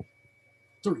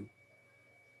 1993.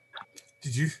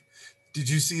 Did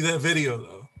you see that video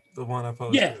though? The one I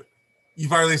posted. Yeah. You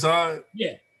finally saw it?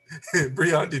 Yeah.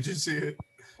 Breon, did you see it?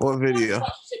 What video?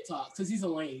 Watch TikTok because he's a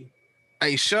lame.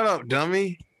 Hey, shut up,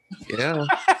 dummy. Yeah.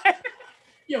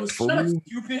 Yo, shut up,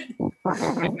 stupid.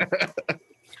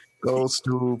 Go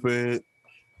stupid.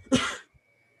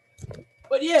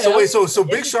 But yeah. So wait, so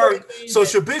Big Sean,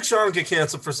 should Big Sean get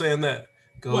canceled for saying that?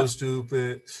 Go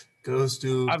stupid.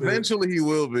 Eventually he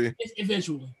will be.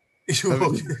 Eventually.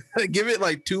 Give it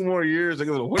like 2 more years. I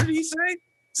go, what did he say?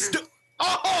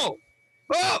 Oh!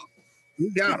 We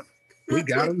got him. We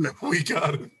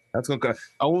got him. That's gonna cut.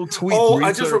 I will tweet. Oh,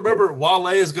 I just remember Wale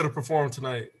is gonna perform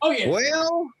tonight. Oh yeah.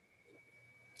 Well,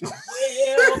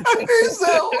 it's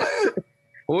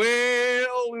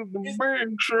the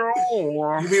big show.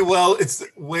 You mean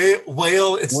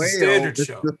it's the standard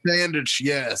show. The standard,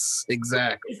 yes,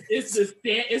 exactly. It's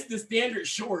the standard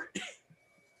short.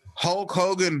 Hulk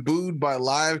Hogan booed by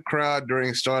live crowd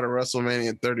during start of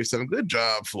WrestleMania 37. Good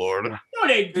job, Florida. No,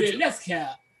 they did. That's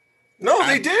cap. No,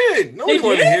 they did. Nobody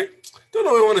want to hear. Don't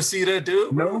nobody want to see that,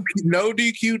 dude. No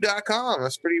DQ.com.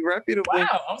 That's pretty reputable.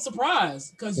 Wow, I'm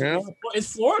surprised because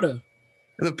it's Florida.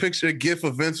 The picture, a gif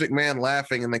of Vince McMahon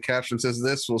laughing, and the caption says,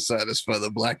 "This will satisfy the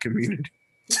black community."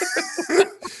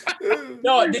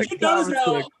 No, did you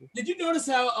notice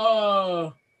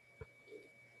how?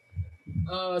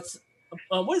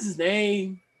 What is his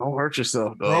name? Don't hurt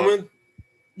yourself, dog. Roman?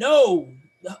 No,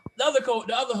 the other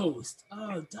host.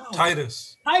 Oh, dog.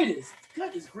 Titus.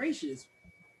 Goodness gracious.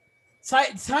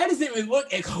 Titus didn't even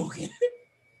look at Hogan.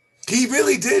 He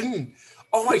really didn't.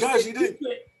 Oh my gosh, he did.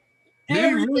 Did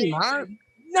he really not?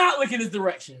 not look in his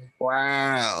direction.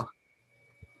 Wow.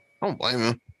 I don't blame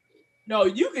him. No,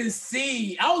 you can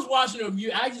see. I was watching him.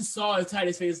 I just saw his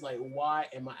Titus face. Like, why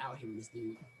am I out here with this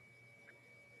dude?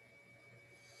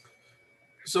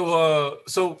 So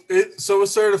it's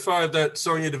certified that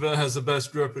Sonya Deville has the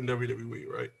best grip in WWE,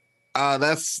 right?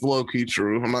 That's low key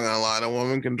true. I'm not gonna lie. That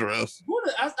woman can dress.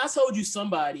 I told you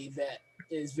somebody that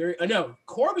is very. No,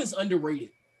 Corbin's underrated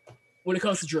when it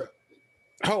comes to drip.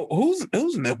 Oh,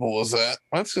 whose nipple was that?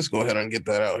 Let's just go ahead and get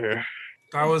that out here.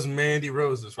 That was Mandy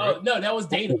Rose's, right? Oh no, that was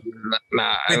Dana.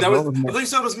 Nah, Wait, I think you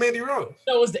said it was Mandy Rose.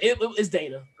 No, it's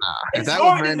Dana. Nah, if It's that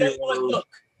hard was to Mandy say, like, Rose, look,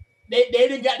 they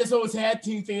didn't got this whole tag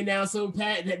team thing now, so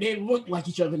Pat that they look like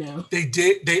each other now. They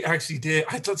did. They actually did.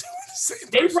 I thought they were the same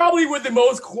They person. probably were the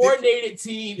most coordinated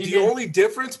team. The only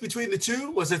difference between the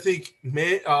two was I think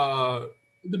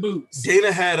the boots.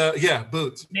 Dana had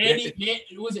boots. Mandy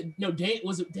was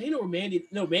it Dana or Mandy?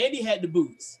 No, Mandy had the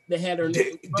boots. They had her.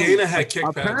 Dana had kick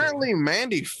pads. apparently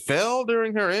Mandy fell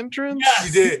during her entrance. Yes.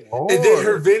 She did. Lord. And then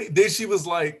her video, then she was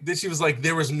like,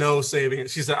 there was no saving it.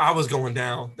 She said, I was going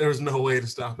down. There was no way to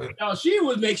stop it. No, she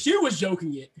was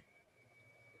joking it.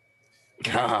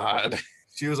 God,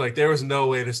 She was like, there was no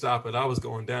way to stop it. I was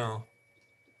going down.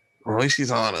 at least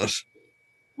she's honest.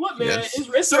 What, man? Yes. It's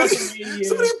WrestleMania.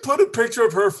 Somebody put a picture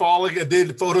of her falling and then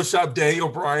Photoshop Daniel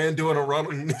Bryan doing a run.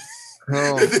 And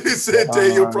Oh, then it said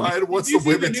Daniel Bryan wants Did you the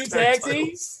see the women's new tag tag team?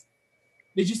 titles.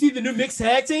 Did you see the new mixed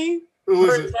tag team? Who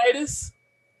Her is and it? Titus.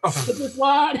 Oh, Slip and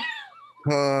slide.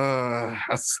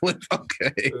 a slip.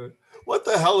 Okay. what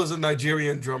the hell is a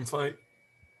Nigerian drum fight?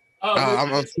 Oh,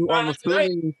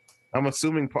 I'm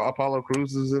assuming Apollo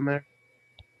Crews is in there.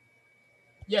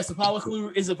 yes, Apollo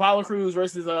Crews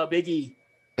versus Big E.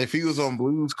 If he was on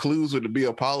Blues Clues, would it be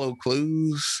Apollo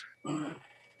Clues?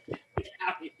 Get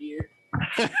out of here.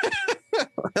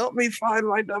 Help me find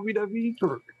my WWE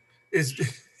career.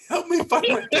 Help me find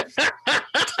my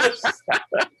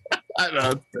I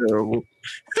know, it's terrible.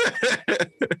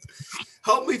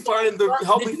 help me find the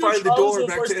Charles door on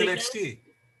back First to Take NXT.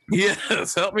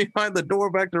 Yes, help me find the door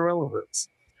back to relevance.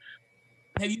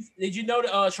 Did you know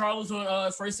that Charles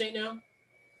on First Take now?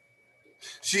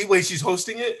 She's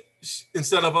hosting it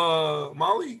instead of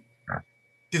Molly.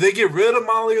 Did they get rid of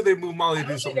Molly or they move Molly to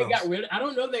do something else? I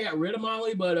don't know if they got rid of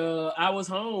Molly, but I was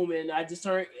home and I just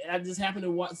happened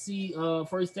to see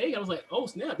First Take. I was like, oh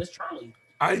snap, that's Charlie.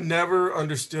 I never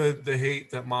understood the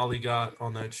hate that Molly got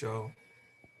on that show.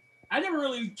 I never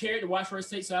really cared to watch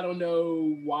First Take, so I don't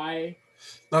know why.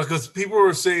 No, because people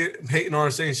were hating on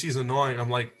her, saying she's annoying. I'm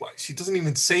like, what? She doesn't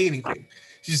even say anything.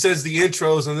 She says the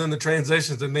intros and then the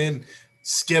transitions, and then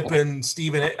Skip and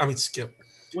Steven. I mean, Skip.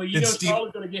 Well, you And know, Steve-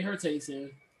 Charlie's gonna get her takes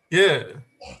in. Yeah.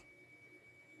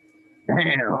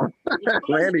 Damn,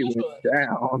 Randy was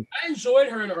down. I enjoyed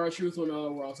her in R-Truth on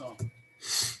Raw Talk.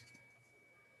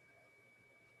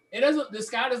 The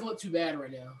sky doesn't look too bad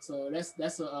right now, so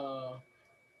that's a.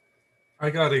 I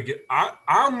gotta get.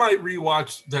 I might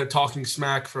rewatch that Talking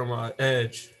Smack from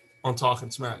Edge on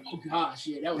Talking Smack. Oh gosh,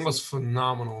 yeah, that That was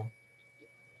phenomenal.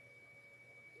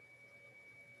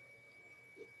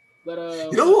 But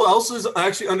You know who else is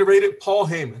actually underrated? Paul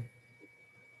Heyman.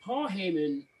 Paul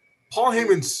Heyman. Paul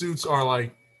Heyman's suits are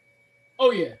like,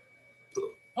 Oh yeah,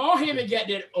 Paul Heyman got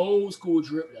that old school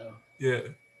drip though. yeah.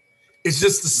 It's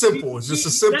just the simple. It's just a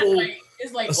simple.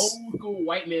 It's like old school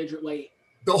white man drip. Like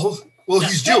The whole, well,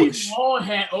 he's Teddy Jewish. Long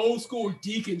had old school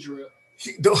deacon drip.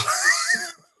 Tell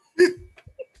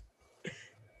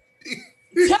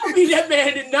Tell me that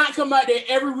man did not come out there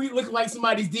every week looking like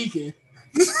somebody's deacon.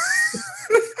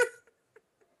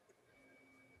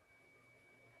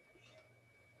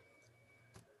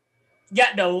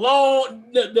 Got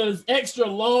the extra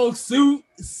long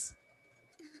suits.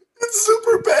 It's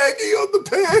super baggy on the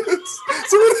pants,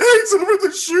 so it hangs over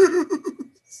the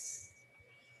shoes.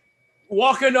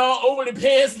 Walking all over the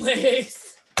pants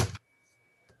legs.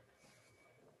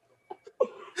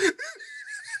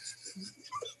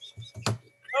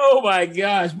 Oh my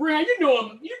gosh, Brad!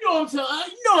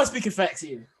 I'm speaking facts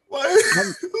here.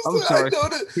 I'm sorry.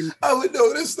 I would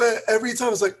notice that every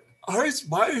time. It's like,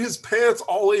 why are his pants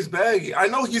always baggy? I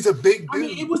know he's a big dude. I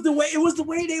mean, it was the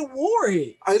way they wore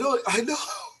it. I know.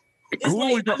 It's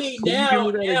like, I mean,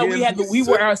 now we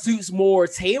wear our suits more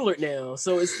tailored now,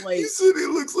 so it's like He said he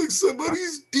looks like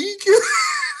somebody's deacon.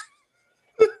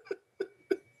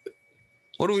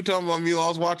 What are we talking about?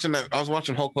 I was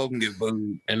watching Hulk Hogan get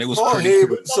booed, and it was Oh, pretty. hey,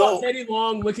 cool. so Teddy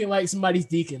Long looking like somebody's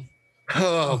deacon.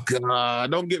 Oh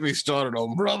God! Don't get me started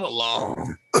on Brother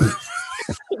Long.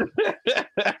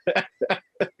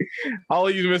 All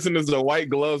he's missing is the white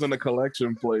gloves and the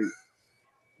collection plate.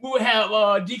 We would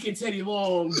have Deacon Teddy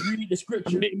Long read the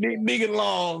scripture. Deacon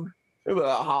Long.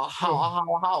 Holla,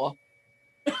 holla, holla.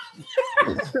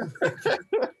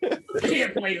 Here,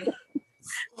 player.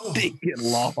 Deacon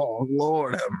Long.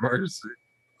 Lord have mercy.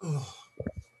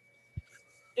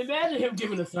 Imagine him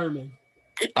giving a sermon.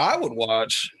 I would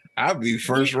watch. I'd be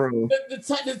first row.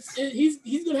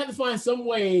 He's gonna have to find some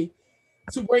way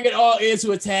to bring it all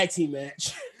into a tag team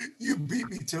match. You beat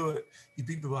me to it. You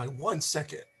beat me by 1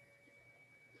 second.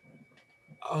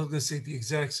 I was gonna say the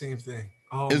exact same thing.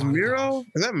 Oh, Is my Miro? gosh.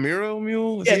 Is that Miro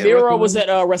Mule? Is Yeah, he at Miro was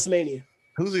WrestleMania? at WrestleMania.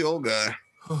 Who's the old guy?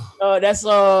 That's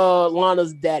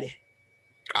Lana's daddy.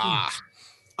 Ah,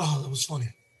 Oh, that was funny.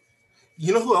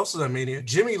 You know who else was at Mania?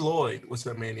 Jimmy Lloyd was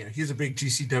at Mania. He's a big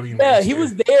GCW. Yeah, he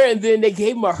was there, and then they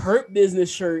gave him a Hurt Business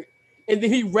shirt, and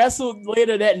then he wrestled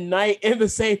later that night in the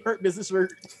same Hurt Business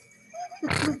shirt.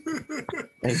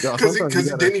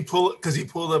 Because he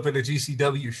pulled up in a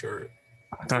GCW shirt.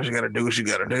 sometimes you gotta do what you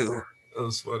gotta do. That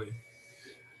was funny.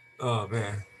 Oh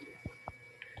man.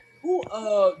 Who?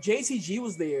 JTG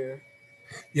was there.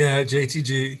 Yeah,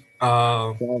 JTG.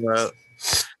 All that.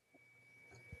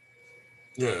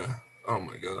 Yeah. Oh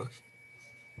my gosh.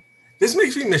 This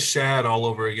makes me miss Shad all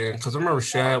over again because I remember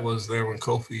Shad was there when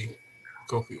Kofi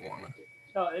won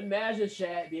it. Imagine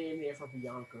Shad being there for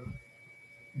Bianca.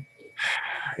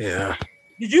 Yeah.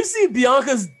 Did you see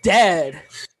Bianca's dad?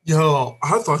 Yo,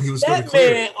 I thought he was going to That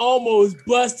clear. man almost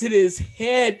busted his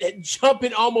head and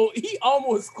jumping he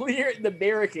almost cleared the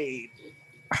barricade.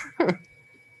 I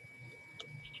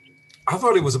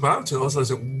thought he was about to. I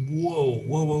was like,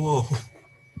 whoa.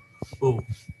 Oh.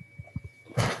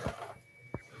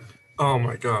 Oh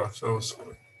my gosh, that was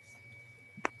funny.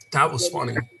 That was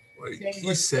funny. Like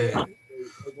he said.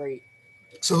 Great.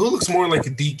 So who looks more like a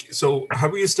deacon? So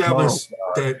have we established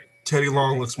that Teddy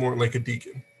Long looks more like a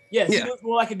deacon? Yes, he looks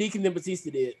more like a deacon than Batista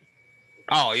did.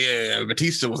 Oh yeah.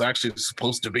 Batista was actually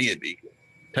supposed to be a deacon.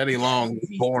 Teddy Long was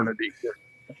born a deacon.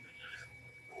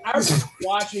 I remember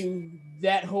watching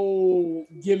that whole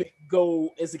gimmick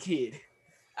go as a kid.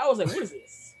 I was like, what is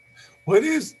this? What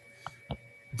is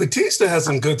Batista has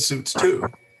some good suits too.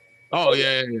 Oh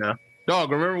yeah.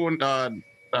 Dog, remember when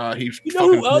he You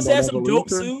know who else has some dope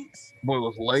suits? Boy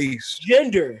was laced.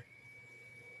 Gender.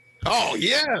 Oh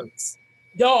yes.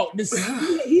 Dog,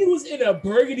 he was in a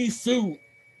burgundy suit.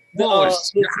 The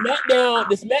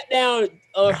SmackDown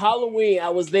Halloween, I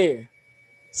was there.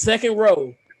 Second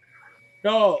row.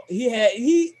 Dog,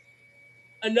 he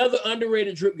another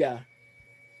underrated drip guy.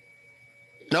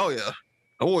 Oh yeah.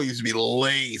 That boy used to be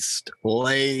laced. Oh,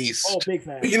 big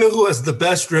fan. You know who has the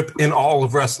best drip in all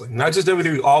of wrestling? Not just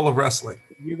WWE, all of wrestling.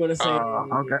 You're gonna say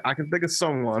okay. I can think of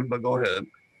someone, but go ahead.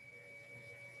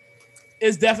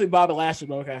 it's definitely Bobby Lashley,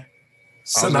 but okay.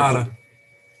 Sonata.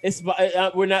 It's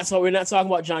we're not talking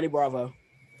about Johnny Bravo.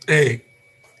 Hey,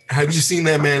 have you seen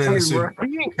that man in the Hey, suit? bro,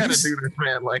 you ain't gotta do this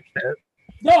man like that.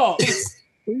 No, He's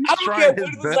I don't trying care his what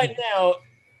it looks best. like now.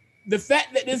 The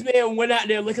fact that this man went out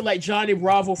there looking like Johnny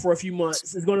Bravo for a few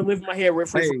months is going to live in my head rent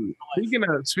free. Hey,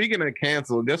 speaking of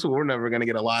cancel, guess what? We're never gonna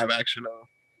get a live action of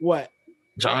What?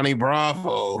 Johnny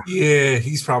Bravo. Yeah,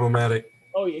 he's problematic.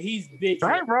 Oh yeah, he's big.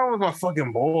 Johnny Bravo was my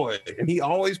fucking boy, and he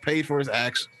always paid for his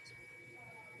actions.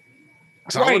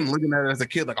 So I Right. wasn't looking at it as a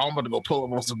kid like, oh, I'm about to go pull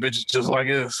up on some bitches just like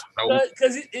this. No.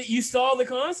 Because you saw the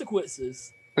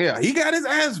consequences. Yeah, he got his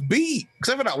ass beat.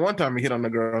 Except for that one time he hit on the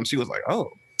girl, and she was like,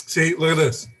 oh. See, look at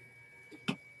this.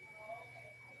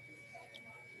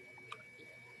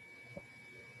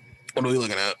 What are we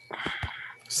looking at?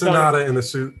 Sonata in the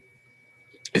suit.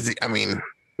 Is he? I mean,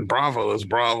 Bravo is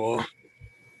Bravo.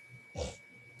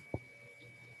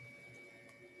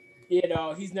 You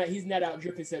know, he's not out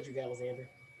dripping Cedric Alexander.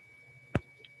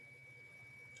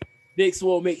 Big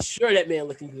Swole makes sure that man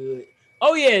looking good.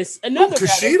 Oh yes, another guy.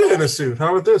 Kushida in a suit.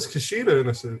 How about this? Kushida in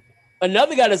a suit.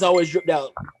 Another guy that's always dripped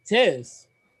out. Tez.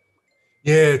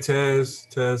 Yeah, Tez.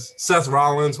 Seth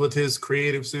Rollins with his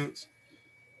creative suits.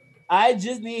 I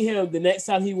just need him the next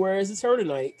time he wears his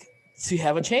turtleneck to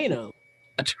have a chain on.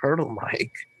 A turtleneck.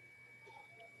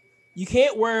 You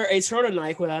can't wear a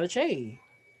turtleneck without a chain.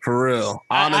 For real.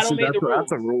 I don't Honestly, make the rules.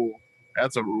 that's a rule.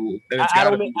 That's a rule. And I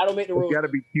don't make the It's rules. got to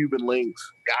be Cuban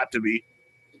links. Got to be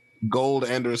gold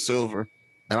and or silver.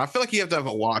 And I feel like you have to have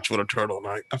a watch with a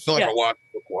turtleneck. I feel like Yeah. a watch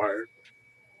is required.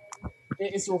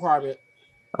 It's a requirement.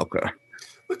 Okay.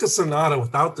 Look at Sonata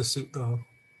without the suit though.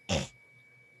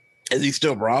 Is he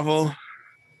still Bravo?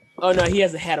 Oh no, he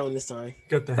has a hat on this time.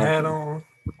 Got the hat on.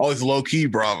 Oh, he's low key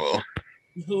Bravo.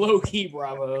 Low key,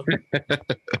 Bravo.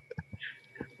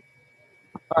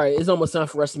 All right, it's almost time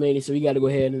for WrestleMania, so we got to go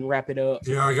ahead and wrap it up.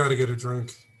 Yeah, I gotta get a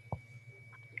drink.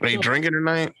 Are you drinking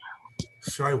tonight?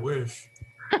 Sure, I wish.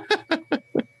 I can't.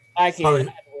 I Probably.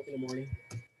 have to work in the morning.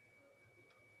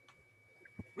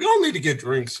 We all need to get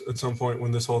drinks at some point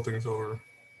when this whole thing's over.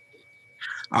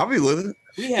 I'll be with it.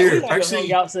 We Here, haven't actually,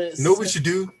 hung out since. You know what we should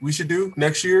do? We should do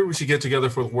next year. We should get together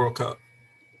for the World Cup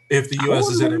if the U.S.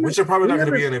 is in it, which they're probably not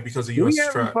going to be in it because the U.S. We is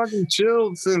haven't trapped. fucking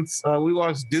chilled since we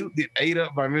watched Duke get ate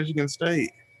up by Michigan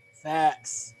State.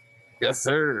 Facts. Yes,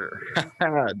 sir.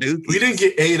 Duke. We didn't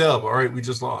get ate up. All right, we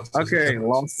just lost. Okay,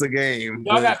 lost the game.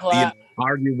 Y'all got with, clapped.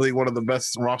 arguably one of the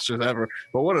best rosters ever,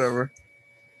 but whatever.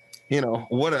 You know,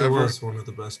 That whatever. was one of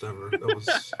the best ever. That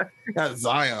was Got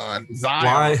Zion.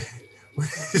 why.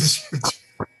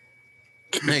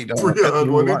 Hey, dog,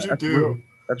 Breon, what did you that's do?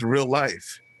 That's real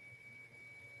life.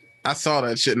 I saw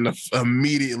that shit and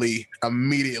immediately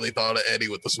thought of Eddie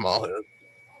with the small head.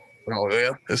 Oh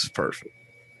yeah, this is perfect.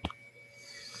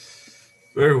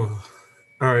 Very well.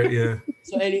 All right, yeah.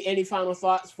 So, any final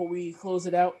thoughts before we close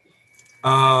it out?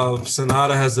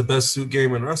 Sonata has the best suit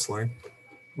game in wrestling.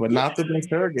 But not the best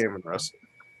hair game in wrestling.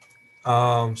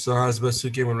 Sonata has the best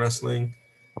suit game in wrestling.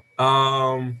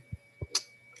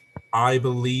 I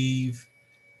believe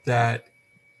that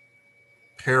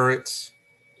parents,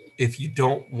 if you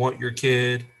don't want your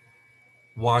kid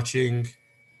watching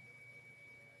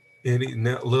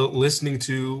listening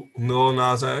to Lil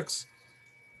Nas X,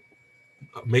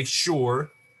 make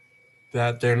sure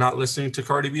that they're not listening to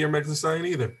Cardi B or Megan Thee Stallion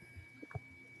either.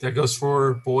 That goes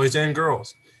for boys and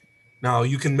girls. Now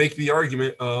you can make the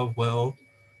argument of, well,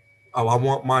 oh, I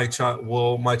want my child.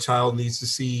 Well, my child needs to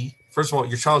see. First of all,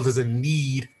 your child doesn't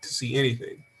need to see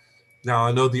anything. Now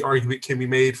I know the argument can be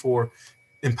made for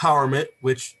empowerment,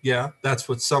 which that's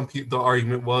what some people. The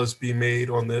argument was being made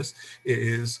on this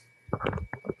is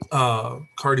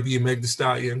Cardi B and Meg Thee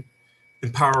Stallion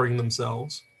empowering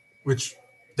themselves, which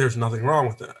there's nothing wrong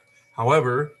with that.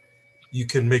 However, you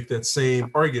can make that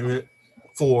same argument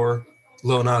for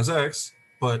Lil Nas X,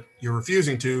 but you're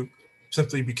refusing to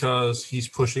simply because he's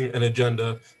pushing an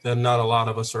agenda that not a lot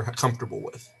of us are comfortable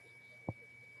with.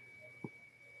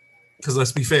 Because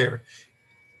let's be fair,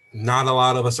 not a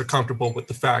lot of us are comfortable with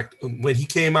the fact when he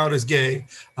came out as gay,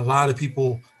 a lot of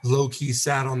people low-key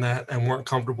sat on that and weren't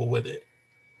comfortable with it.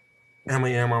 Am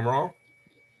I wrong?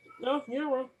 No,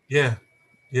 you're wrong. Yeah.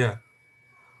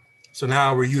 So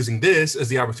now we're using this as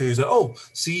the opportunity to say, oh,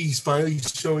 see, he's finally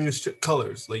showing his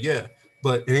colors. Like, yeah,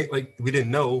 but it ain't like we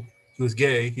didn't know he was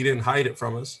gay. He didn't hide it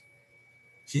from us.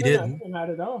 He didn't. Not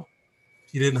at all.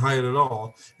 He didn't hide it at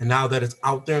all. And now that it's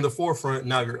out there in the forefront,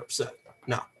 now you're upset.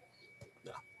 No.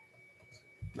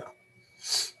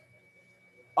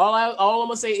 All I'm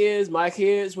gonna say is my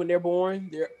kids, when they're born,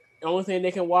 the only thing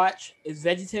they can watch is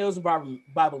VeggieTales and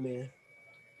Bible Man.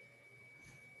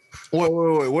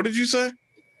 Wait. What did you say?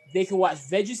 They can watch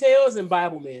VeggieTales and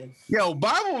Bible Man. Yo,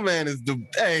 Bible Man is the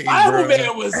Bible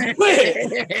Man was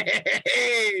lit.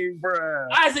 Hey, bro.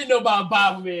 I didn't know about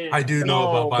Bible Man. I do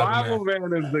know about Bible Man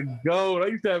is the GOAT. I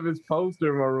used to have his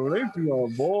poster in my room. They used to be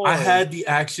on board. I had the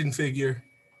action figure.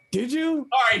 Did you?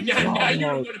 All right, now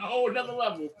you're on a whole other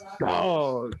level.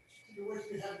 Oh.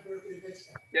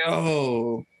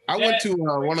 Yo. I went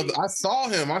to I saw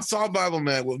him. I saw Bible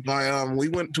Man with my we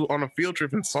went on a field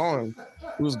trip and saw him.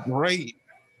 It was great.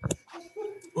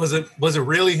 Was it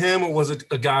really him or was it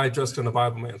a guy dressed in a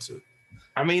Bible Man suit?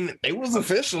 I mean, it was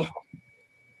official.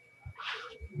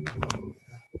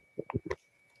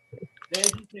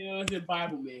 VeggieTales and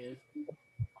Bible Man.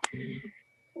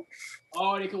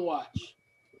 All they can watch.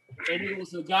 And it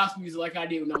was some gospel music like I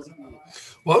did when I was a kid.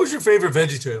 What was your favorite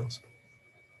VeggieTales?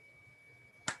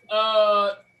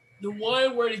 The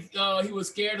one where he was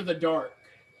scared of the dark.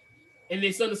 And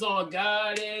they sung the song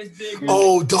God is bigger.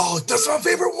 Oh, dog, that's my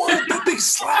favorite one. That big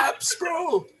slaps,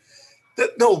 bro.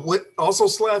 What also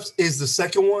slaps is the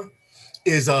second one.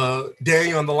 Is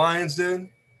Daniel on the Lion's Den.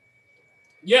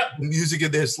 Yep. The music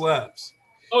in there slaps.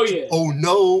 Oh yeah. Oh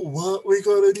no, what we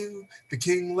gonna do? The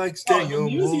king likes Daniel.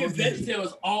 The music in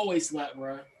VeggieTales always slap,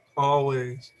 bro.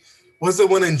 Always. Was the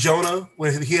one in Jonah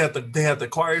where they had the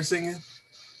choir singing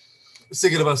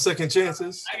about second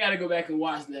chances? I gotta go back and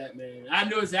watch that, man. I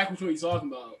know exactly what you're talking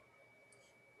about.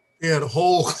 They had a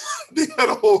whole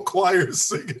choir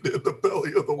singing in the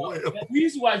belly of the whale. We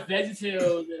used to watch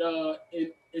VeggieTales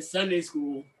in Sunday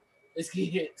school as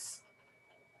kids.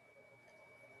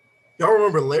 Y'all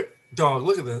remember dog?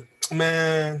 Look at that,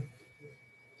 man.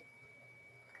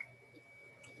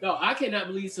 No, I cannot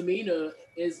believe Samina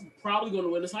is probably going to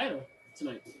win the title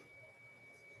tonight.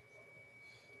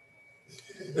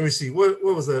 Let me see. What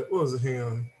was that? What was it? Hang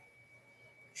on.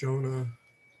 Jonah.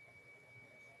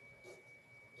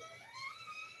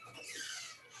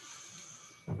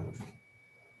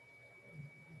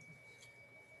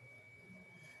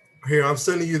 Here, I'm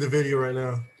sending you the video right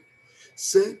now.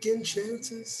 Second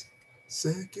chances.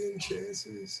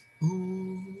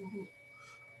 Ooh.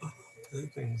 Oh,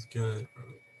 that thing's good, bro.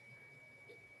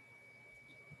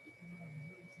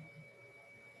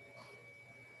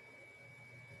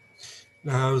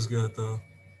 Nah, it was good though.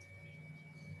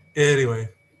 Anyway.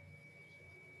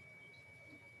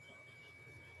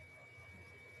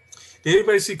 Did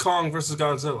anybody see Kong versus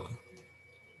Godzilla?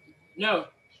 No,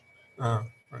 Right.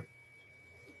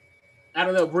 I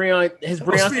don't know. Breon has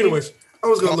Breon. Speaking of which, I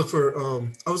was gonna look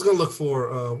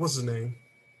for what's his name?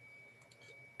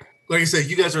 Like I said,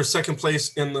 you guys are second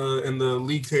place in the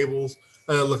league tables.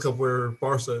 Look up where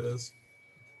Barca is.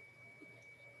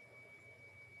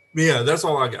 But yeah, that's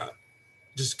all I got.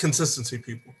 Just consistency,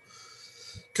 people.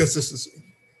 Consistency.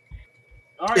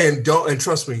 All right. And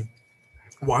trust me,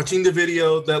 watching the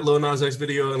video, that Lil Nas X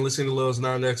video, and listening to Lil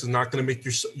Nas X is not going to make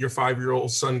your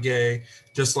 5-year-old son gay.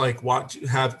 Just like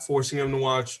forcing him to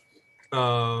watch,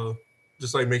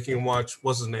 just like making him watch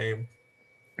what's his name,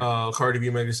 Cardi B,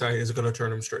 Megan Thee Stallion isn't going to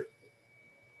turn him straight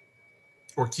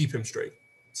or keep him straight.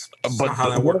 It's But not how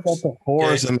that what works. about the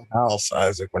whores in the house,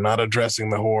 Isaac? We're not addressing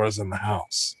the whores in the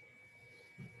house.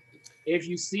 If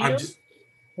you see I'm him, just-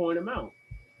 point him out.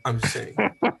 I'm just saying.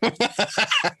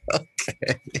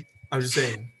 Okay. I'm just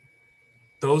saying.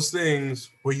 Those things,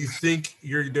 what you think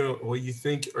you're doing, what you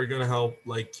think are going to help,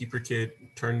 like keep your kid,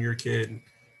 turn your kid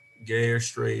gay or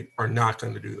straight, are not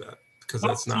going to do that because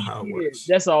that's Talk not to how it your works. kids.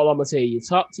 That's all I'm gonna tell you.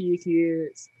 Talk to your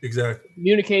kids. Exactly.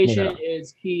 Communication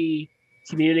is key.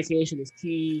 Communication is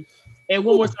key. And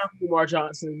one more time for Lamar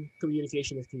Johnson,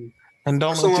 communication is key. And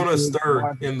don't let Barcelona your is kids third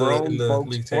watch in the grown folks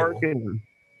league table. twerking.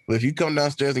 But if you come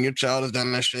downstairs and your child is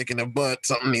down there shaking their butt,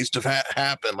 something needs to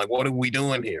happen. Like, what are we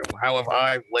doing here? How have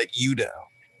I let you down?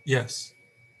 Yes.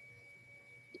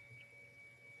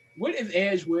 What if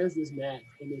Edge wins this match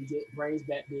and then brings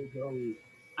back Big Gold?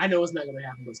 I know it's not gonna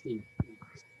happen, but still.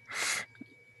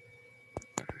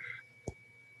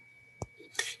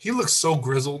 He looked so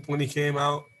grizzled when he came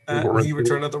out when he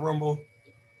returned at the Rumble.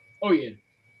 Oh yeah.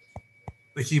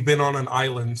 Like he'd been on an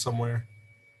island somewhere.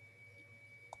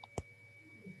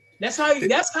 That's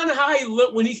kind of how he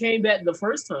looked when he came back the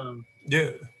first time.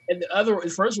 Yeah. And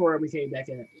the first Royal we came back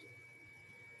at.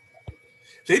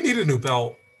 They need a new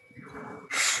belt.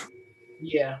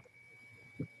 Yeah.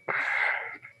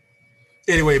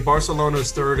 Anyway, Barcelona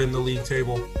is third in the league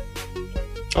table.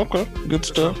 Okay, good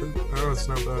stuff. Oh, it's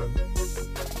not bad.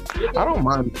 I don't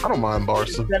mind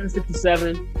Barca.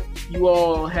 7:57. You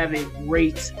all have a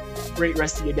great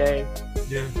rest of your day.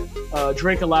 Yeah.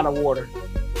 Drink a lot of water.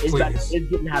 It's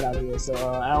getting hot out here, so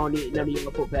I don't need none of you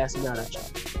to put passing out at y'all.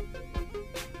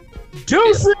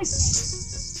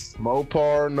 Deuces!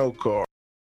 Mopar, no car.